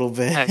cheating a little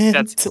bit.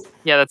 That's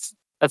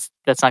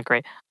not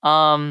great.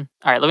 All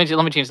right, let me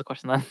change the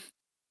question then.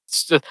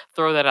 Just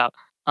throw that out.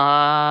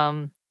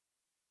 All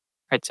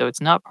right, so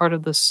it's not part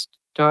of the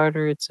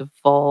starter. It's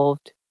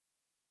evolved.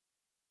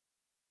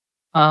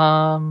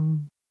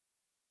 10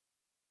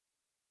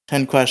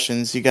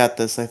 questions. You got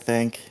this, I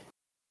think.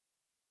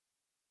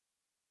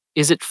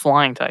 Is it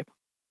flying type?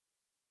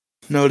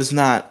 No, it is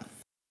not.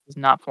 It's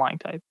not flying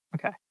type.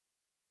 Okay,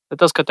 that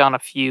does cut down a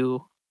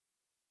few.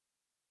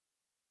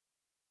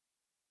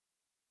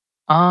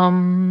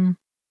 I'm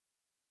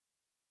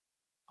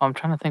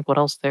trying to think what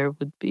else there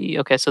would be.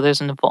 Okay, so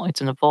there's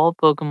it's an evolved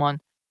Pokemon.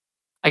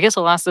 I guess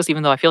I'll ask this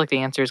even though I feel like the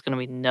answer is going to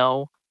be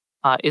no.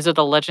 Is it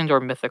a legend or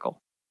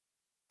mythical?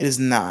 It is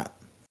not.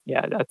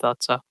 Yeah, I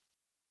thought so.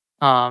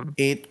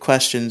 8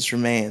 questions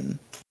remain.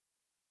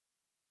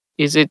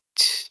 Is it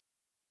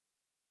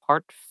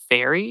part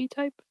fairy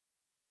type?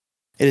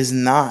 It is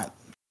not.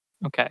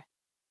 Okay.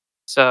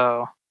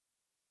 So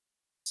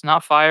it's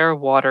not fire,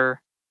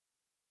 water.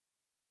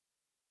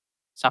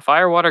 It's not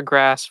fire, water,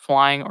 grass,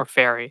 flying, or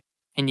fairy.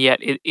 And yet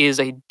it is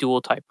a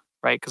dual type,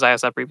 right? Because I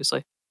asked that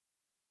previously.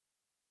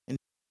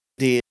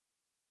 Indeed.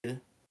 Okay,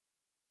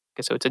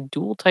 so it's a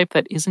dual type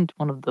that isn't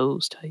one of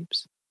those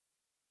types.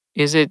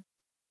 Is it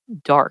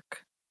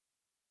dark?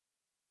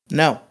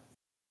 No.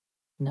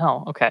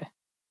 No. Okay.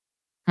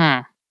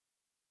 I'm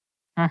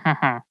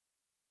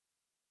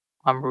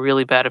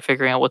really bad at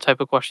figuring out what type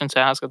of questions to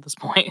ask at this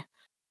point.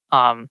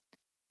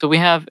 So we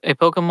have a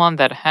Pokemon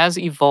that has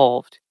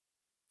evolved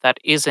that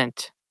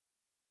isn't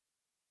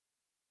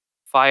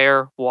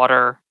fire,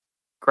 water,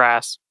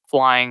 grass,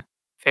 flying,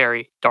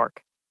 fairy,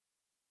 dark.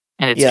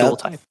 And it's dual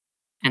type.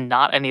 And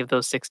not any of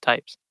those 6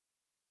 types.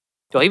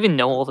 Do I even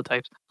know all the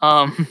types?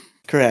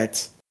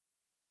 Correct.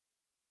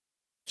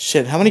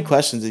 Shit, how many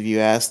questions have you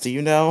asked? Do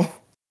you know?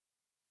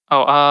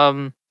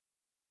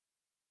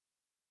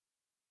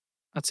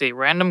 Let's see.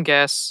 Random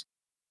guess,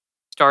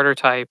 starter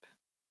type,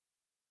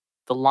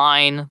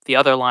 the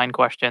other line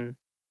question.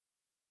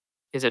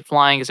 Is it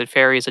flying? Is it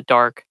fairy? Is it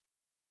dark?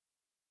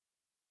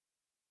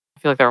 I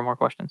feel like there are more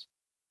questions.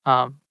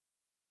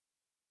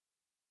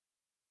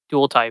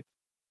 Dual type.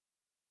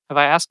 Have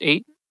I asked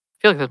 8? I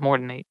feel like there's more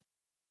than 8.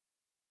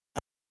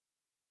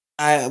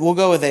 We'll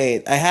go with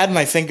 8. I had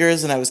my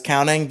fingers and I was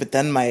counting, but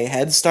then my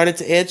head started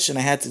to itch and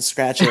I had to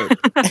scratch it.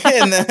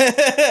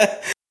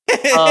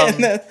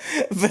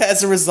 But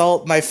as a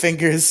result, my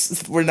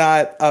fingers were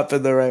not up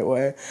in the right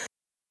way.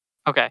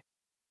 Okay.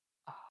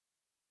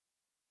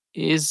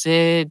 Is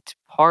it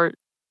part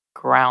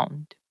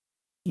ground?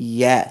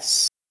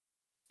 Yes.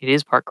 It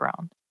is part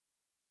ground.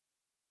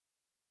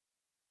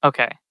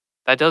 Okay.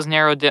 That does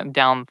narrow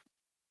down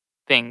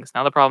things.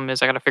 Now the problem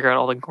is I gotta figure out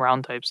all the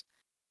ground types.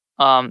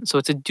 So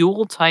it's a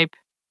dual type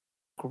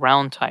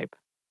ground type,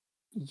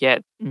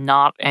 yet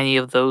not any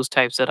of those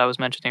types that I was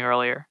mentioning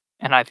earlier.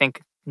 And I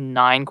think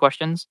 9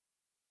 questions,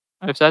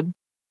 I've said.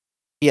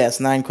 Yes,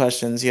 9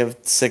 questions. You have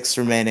 6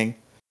 remaining.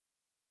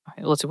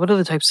 Alright, let's see. What are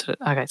the types?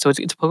 Okay, so it's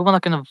a Pokemon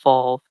that can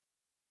evolve.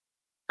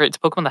 Or it's a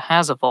Pokemon that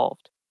has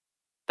evolved.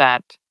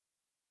 That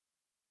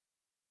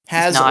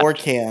Has not- or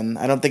can.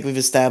 I don't think we've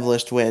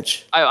established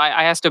which.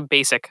 I asked a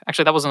basic.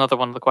 Actually, that was another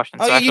one of the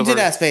questions. Oh, So you actually did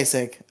we're- ask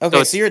basic.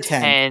 Okay, so you're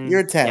 10.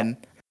 You're 10.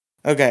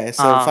 Okay,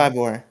 so 5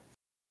 more.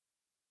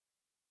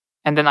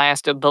 And then I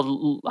asked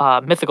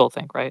the mythical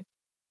thing, right?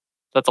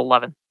 That's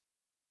 11.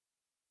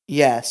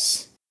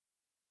 Yes.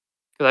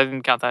 Because I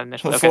didn't count that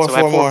initially. Okay, Four so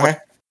I have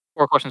more.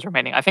 4 questions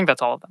remaining. I think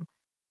that's all of them.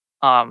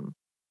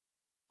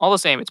 All the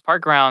same, it's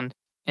part ground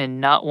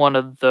and not one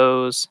of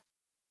those,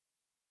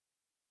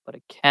 but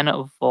it can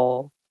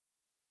evolve.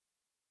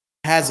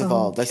 Has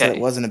evolved. I said it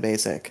Okay. wasn't a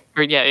basic.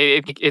 Or yeah,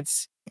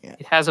 it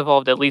has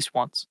evolved at least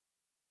once.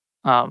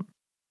 I'll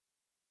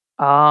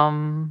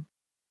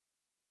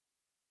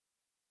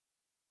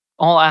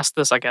ask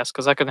this, I guess,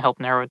 because that can help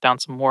narrow it down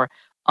some more.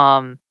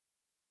 Can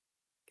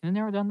it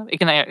narrow it down enough? It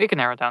can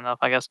narrow it down enough,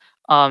 I guess.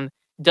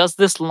 Does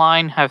this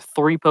line have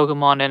 3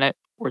 Pokemon in it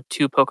or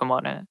 2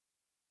 Pokemon in it?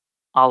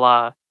 A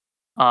la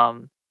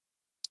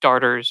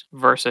starters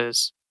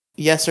versus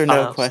Yes or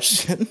no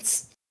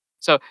questions.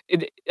 So does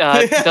this?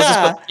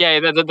 Yeah,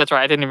 that's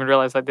right. I didn't even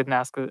realize I didn't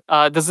ask.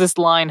 Does this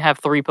line have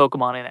 3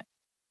 Pokemon in it?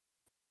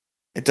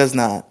 It does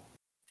not.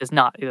 It does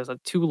not. It has a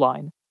 2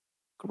 line.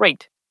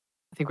 Great.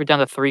 I think we're down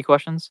to 3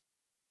 questions.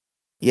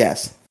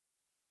 Yes.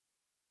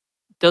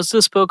 Does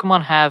this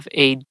Pokemon have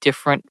a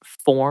different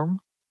form?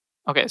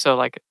 Okay, so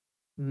like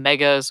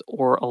Megas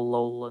or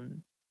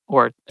Alolan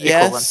or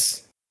equivalent.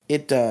 Yes,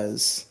 it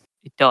does.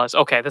 It does.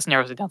 Okay, this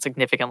narrows it down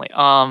significantly.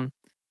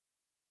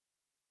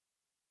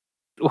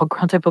 What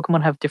ground type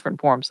Pokemon have different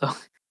forms though?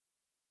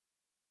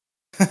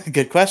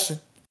 Good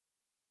question.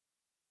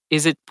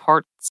 Is it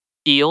part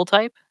Steel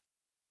type?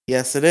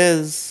 Yes, it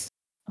is.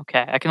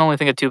 Okay, I can only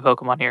think of 2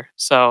 Pokemon here.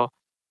 So,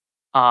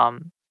 is How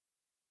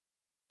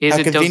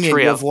it convenient! You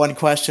Dugtrio? have 1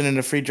 question and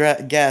a free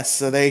guess.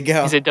 So there you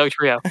go. Is it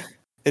Dugtrio?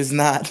 Is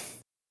not.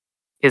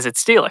 Is it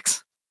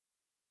Steelix?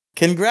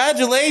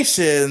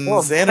 Congratulations,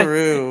 Whoa.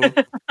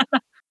 Anaru.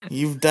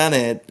 You've done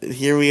it.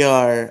 Here we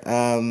are.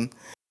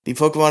 The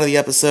Pokemon of the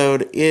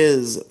episode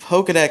is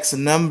Pokedex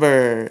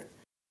number.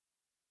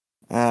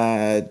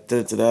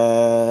 Pokedex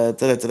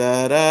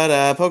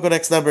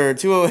number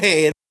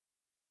 208.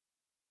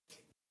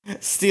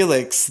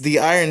 Steelix, the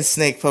Iron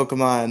Snake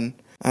Pokemon.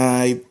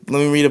 Let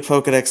me read a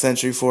Pokedex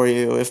entry for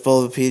you, if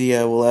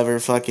Bulbapedia will ever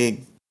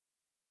fucking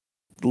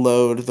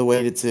load the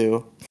way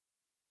to.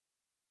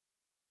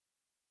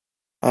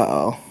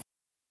 Uh-oh.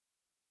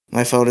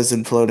 My phone is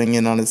imploding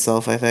in on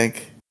itself, I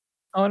think.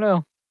 Oh no.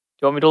 Do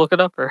you want me to look it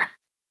up or?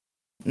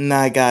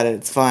 Nah, I got it.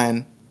 It's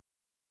fine.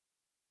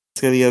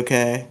 It's gonna be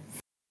okay.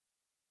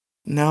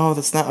 No,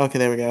 that's not... Okay,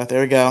 there we go.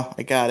 There we go.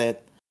 I got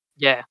it.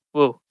 Yeah.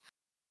 Woo.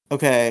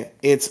 Okay,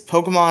 it's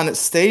Pokemon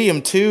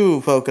Stadium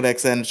 2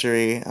 Pokedex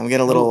entry. I'm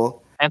getting a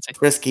little fancy.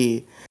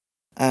 frisky.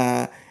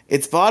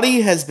 Its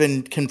body has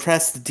been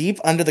compressed deep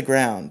under the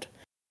ground.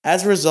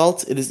 As a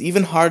result, it is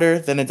even harder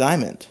than a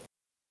diamond.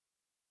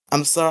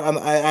 I'm sorry,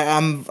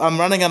 I'm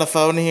running on a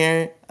phone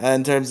here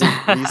in terms of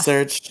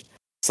research,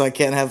 so I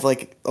can't have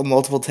like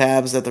multiple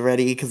tabs at the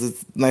ready because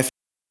it's my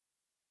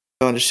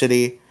phone is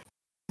shitty.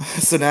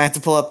 So now I have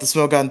to pull up the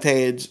Smogon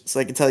page so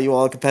I can tell you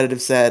all a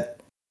competitive set.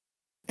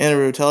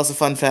 Anaru, tell us a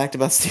fun fact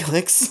about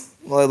Steelix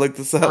while I look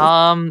this up.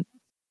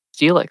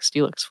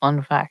 Steelix,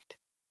 fun fact.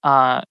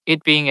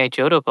 It being a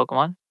Johto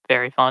Pokemon,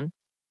 very fun.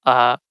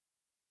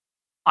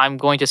 I'm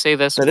going to say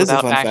this That is a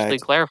without fun actually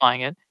fact.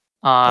 clarifying it.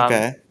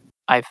 Okay.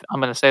 I'm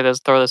going to say this,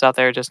 throw this out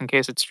there just in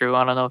case it's true.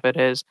 I don't know if it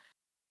is.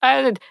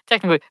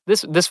 Technically,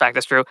 this fact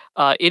is true.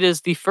 It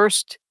is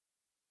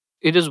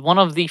one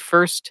of the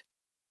first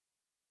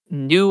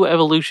new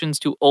evolutions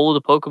to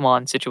old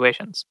Pokemon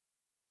situations.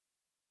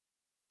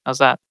 How's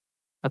that?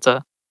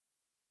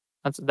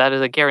 That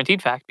is a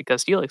guaranteed fact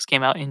because Steelix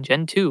came out in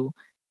Gen 2,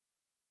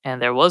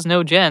 and there was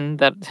no gen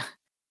that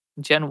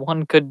Gen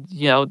 1 could,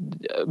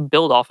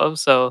 build off of,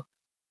 so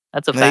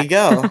that's a There you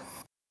fact. go.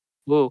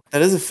 Woo.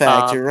 That is a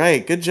fact. Um, You're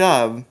right. Good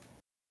job.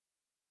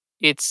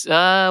 It's,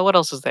 what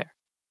else is there?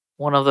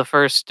 One of the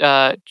first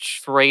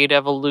trade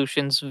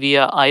evolutions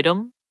via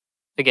item.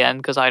 Again,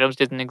 because items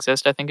didn't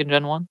exist, I think, in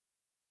Gen 1.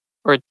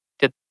 Or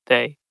did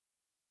they?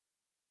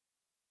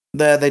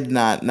 They did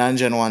not. Not in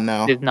Gen 1,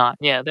 no. Did not.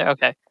 Yeah, they're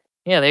okay.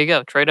 Yeah, there you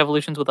go. Trade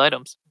evolutions with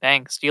items.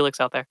 Bang, Steelix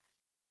out there.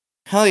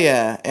 Hell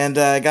yeah, and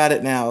I got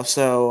it now.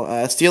 So,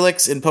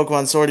 Steelix in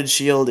Pokemon Sword and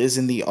Shield is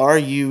in the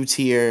RU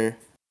tier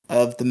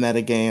of the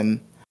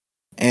metagame.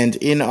 And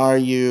in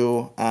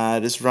RU,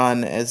 it is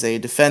run as a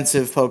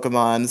defensive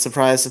Pokemon,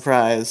 surprise,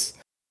 surprise,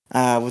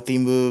 with the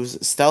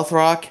moves Stealth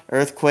Rock,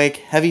 Earthquake,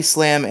 Heavy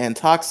Slam, and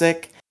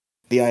Toxic,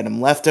 the item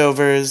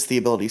Leftovers, the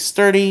ability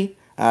Sturdy,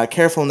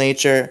 Careful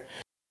Nature,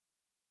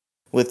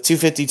 with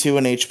 252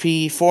 in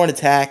HP, 4 in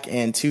attack,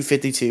 and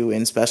 252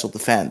 in special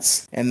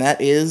defense. And that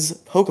is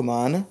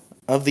Pokemon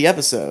of the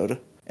episode.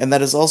 And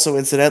that is also,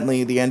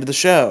 incidentally, the end of the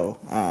show.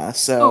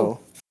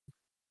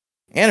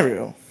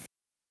 Anaru,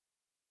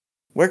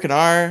 where can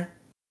our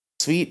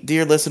sweet,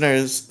 dear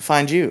listeners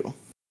find you?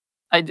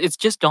 It's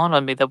just dawned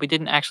on me that we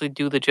didn't actually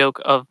do the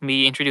joke of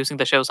me introducing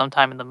the show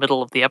sometime in the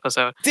middle of the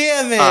episode.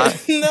 Damn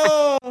it!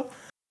 No!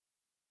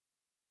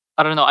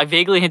 I don't know. I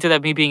vaguely hinted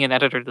at me being an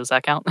editor. Does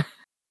that count?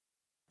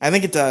 I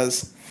think it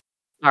does.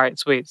 All right,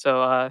 sweet.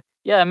 So, I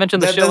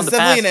mentioned the show in the past. That's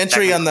definitely an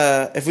entry on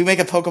the... If we make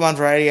a Pokemon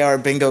Variety Hour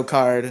bingo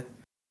card,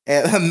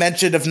 a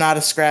mention of Not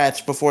a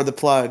Scratch before the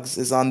plugs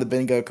is on the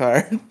bingo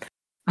card.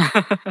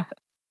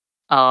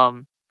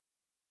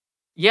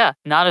 Yeah,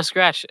 Not a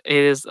Scratch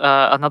is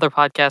another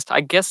podcast. I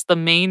guess the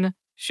main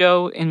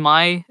show in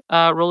my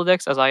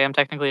Rolodex, as I am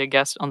technically a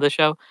guest on this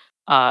show.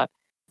 Not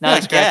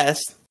a Scratch.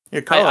 Guest.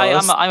 You're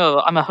co-host.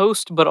 I'm a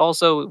host, but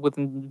also with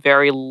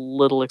very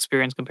little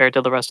experience compared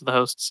to the rest of the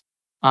hosts.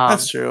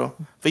 That's true.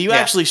 But you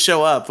actually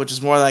show up, which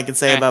is more than I can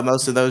say about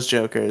most of those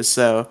jokers.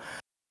 So,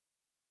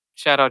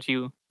 shout out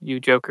to you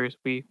jokers.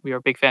 We are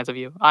big fans of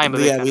you. I am a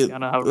big fan of you. I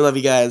know how we love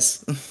you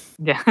guys.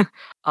 Yeah.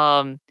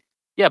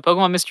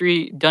 Pokemon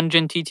Mystery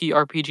Dungeon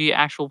TTRPG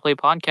Actual Play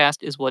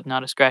Podcast is what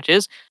Not a Scratch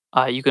is.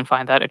 You can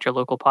find that at your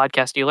local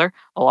podcast dealer,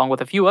 along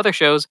with a few other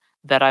shows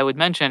that I would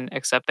mention,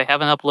 except they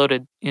haven't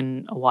uploaded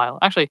in a while.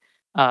 Actually,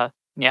 you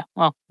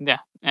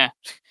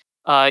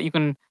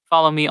can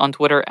follow me on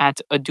Twitter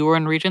at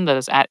Adurin Region, that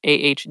is at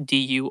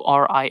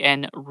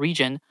AHDURIN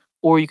Region,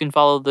 or you can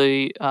follow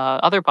the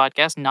other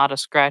podcast, Not a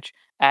Scratch,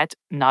 at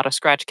Not a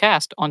Scratch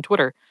Cast on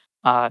Twitter.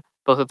 Both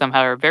of them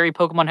are very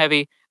Pokemon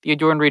heavy. The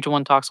Adurin Region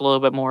one talks a little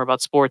bit more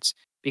about sports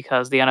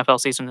because the NFL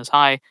season is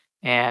high,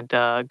 and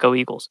go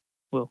Eagles.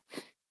 Woo.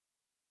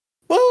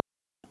 Woo!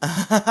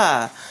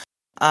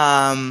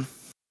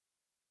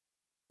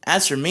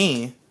 As for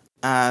me,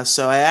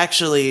 so I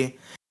actually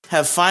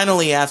have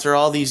finally, after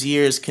all these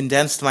years,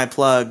 condensed my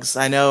plugs.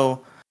 I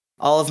know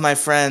all of my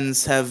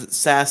friends have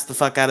sassed the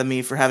fuck out of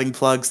me for having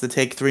plugs that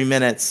take 3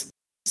 minutes.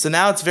 So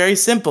now it's very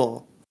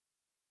simple.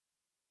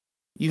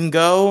 You can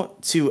go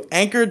to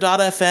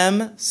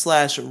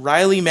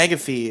anchor.fm/Riley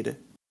Megafeed.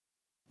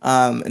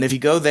 And if you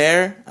go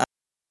there,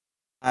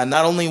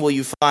 not only will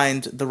you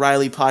find the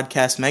Riley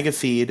Podcast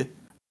Megafeed,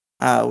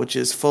 which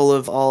is full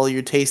of all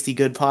your tasty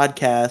good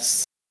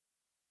podcasts,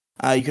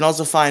 you can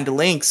also find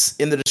links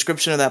in the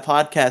description of that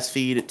podcast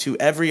feed to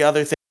every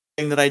other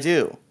thing that I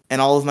do,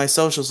 and all of my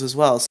socials as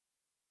well. So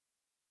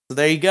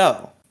there you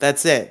go.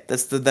 That's it.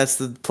 That's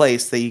the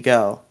place that you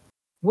go.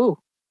 Woo.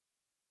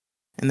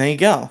 And there you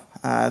go.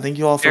 Thank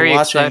you all for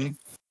watching.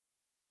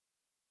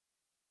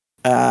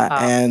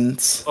 And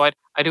so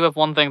I do have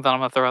one thing that I'm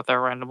gonna throw out there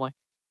randomly.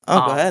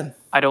 Go ahead.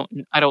 I don't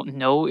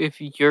know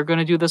if you're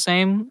gonna do the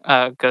same,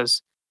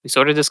 because we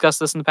sort of discussed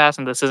this in the past,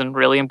 and this isn't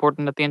really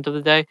important at the end of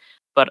the day.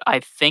 But I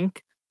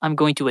think I'm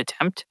going to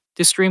attempt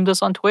to stream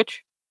this on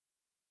Twitch.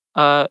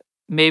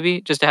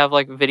 Maybe just to have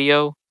like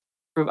video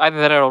proof. Either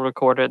that, or I'll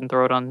record it and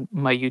throw it on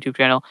my YouTube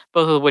channel.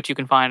 Both of which you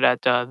can find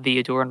at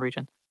the Adurin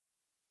Region.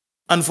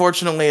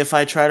 Unfortunately, if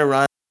I try to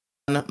run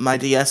my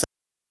DS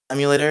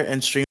emulator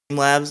and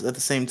Streamlabs at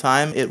the same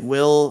time,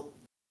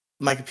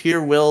 my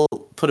computer will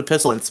put a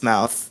pistol in its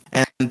mouth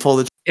and pull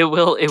the It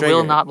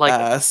will not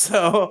like it.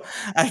 So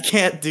I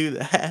can't do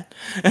that.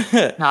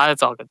 No,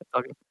 it's all good. It's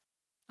all good.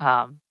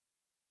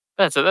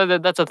 That's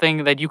a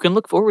thing that you can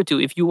look forward to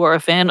if you are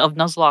a fan of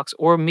Nuzlocke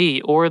or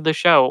me or the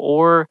show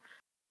or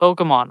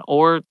Pokemon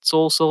or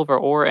Soul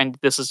Silver and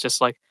this is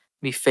just like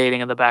me fading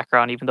in the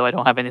background even though I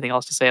don't have anything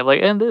else to say. I'm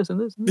like, and this and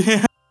this. And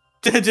this.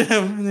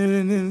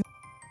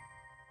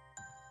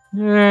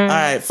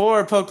 Alright,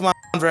 for Pokemon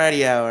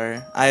Variety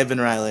Hour, I have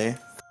been Riley.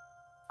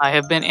 I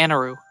have been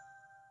Anaru.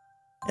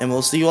 And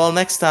we'll see you all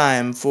next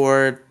time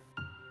for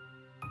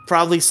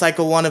probably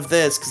cycle 1 of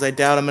this, because I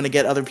doubt I'm going to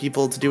get other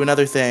people to do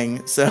another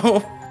thing,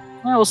 so...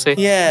 Well, we'll see.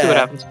 Yeah. See what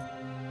happens.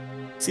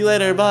 See you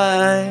later,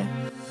 bye!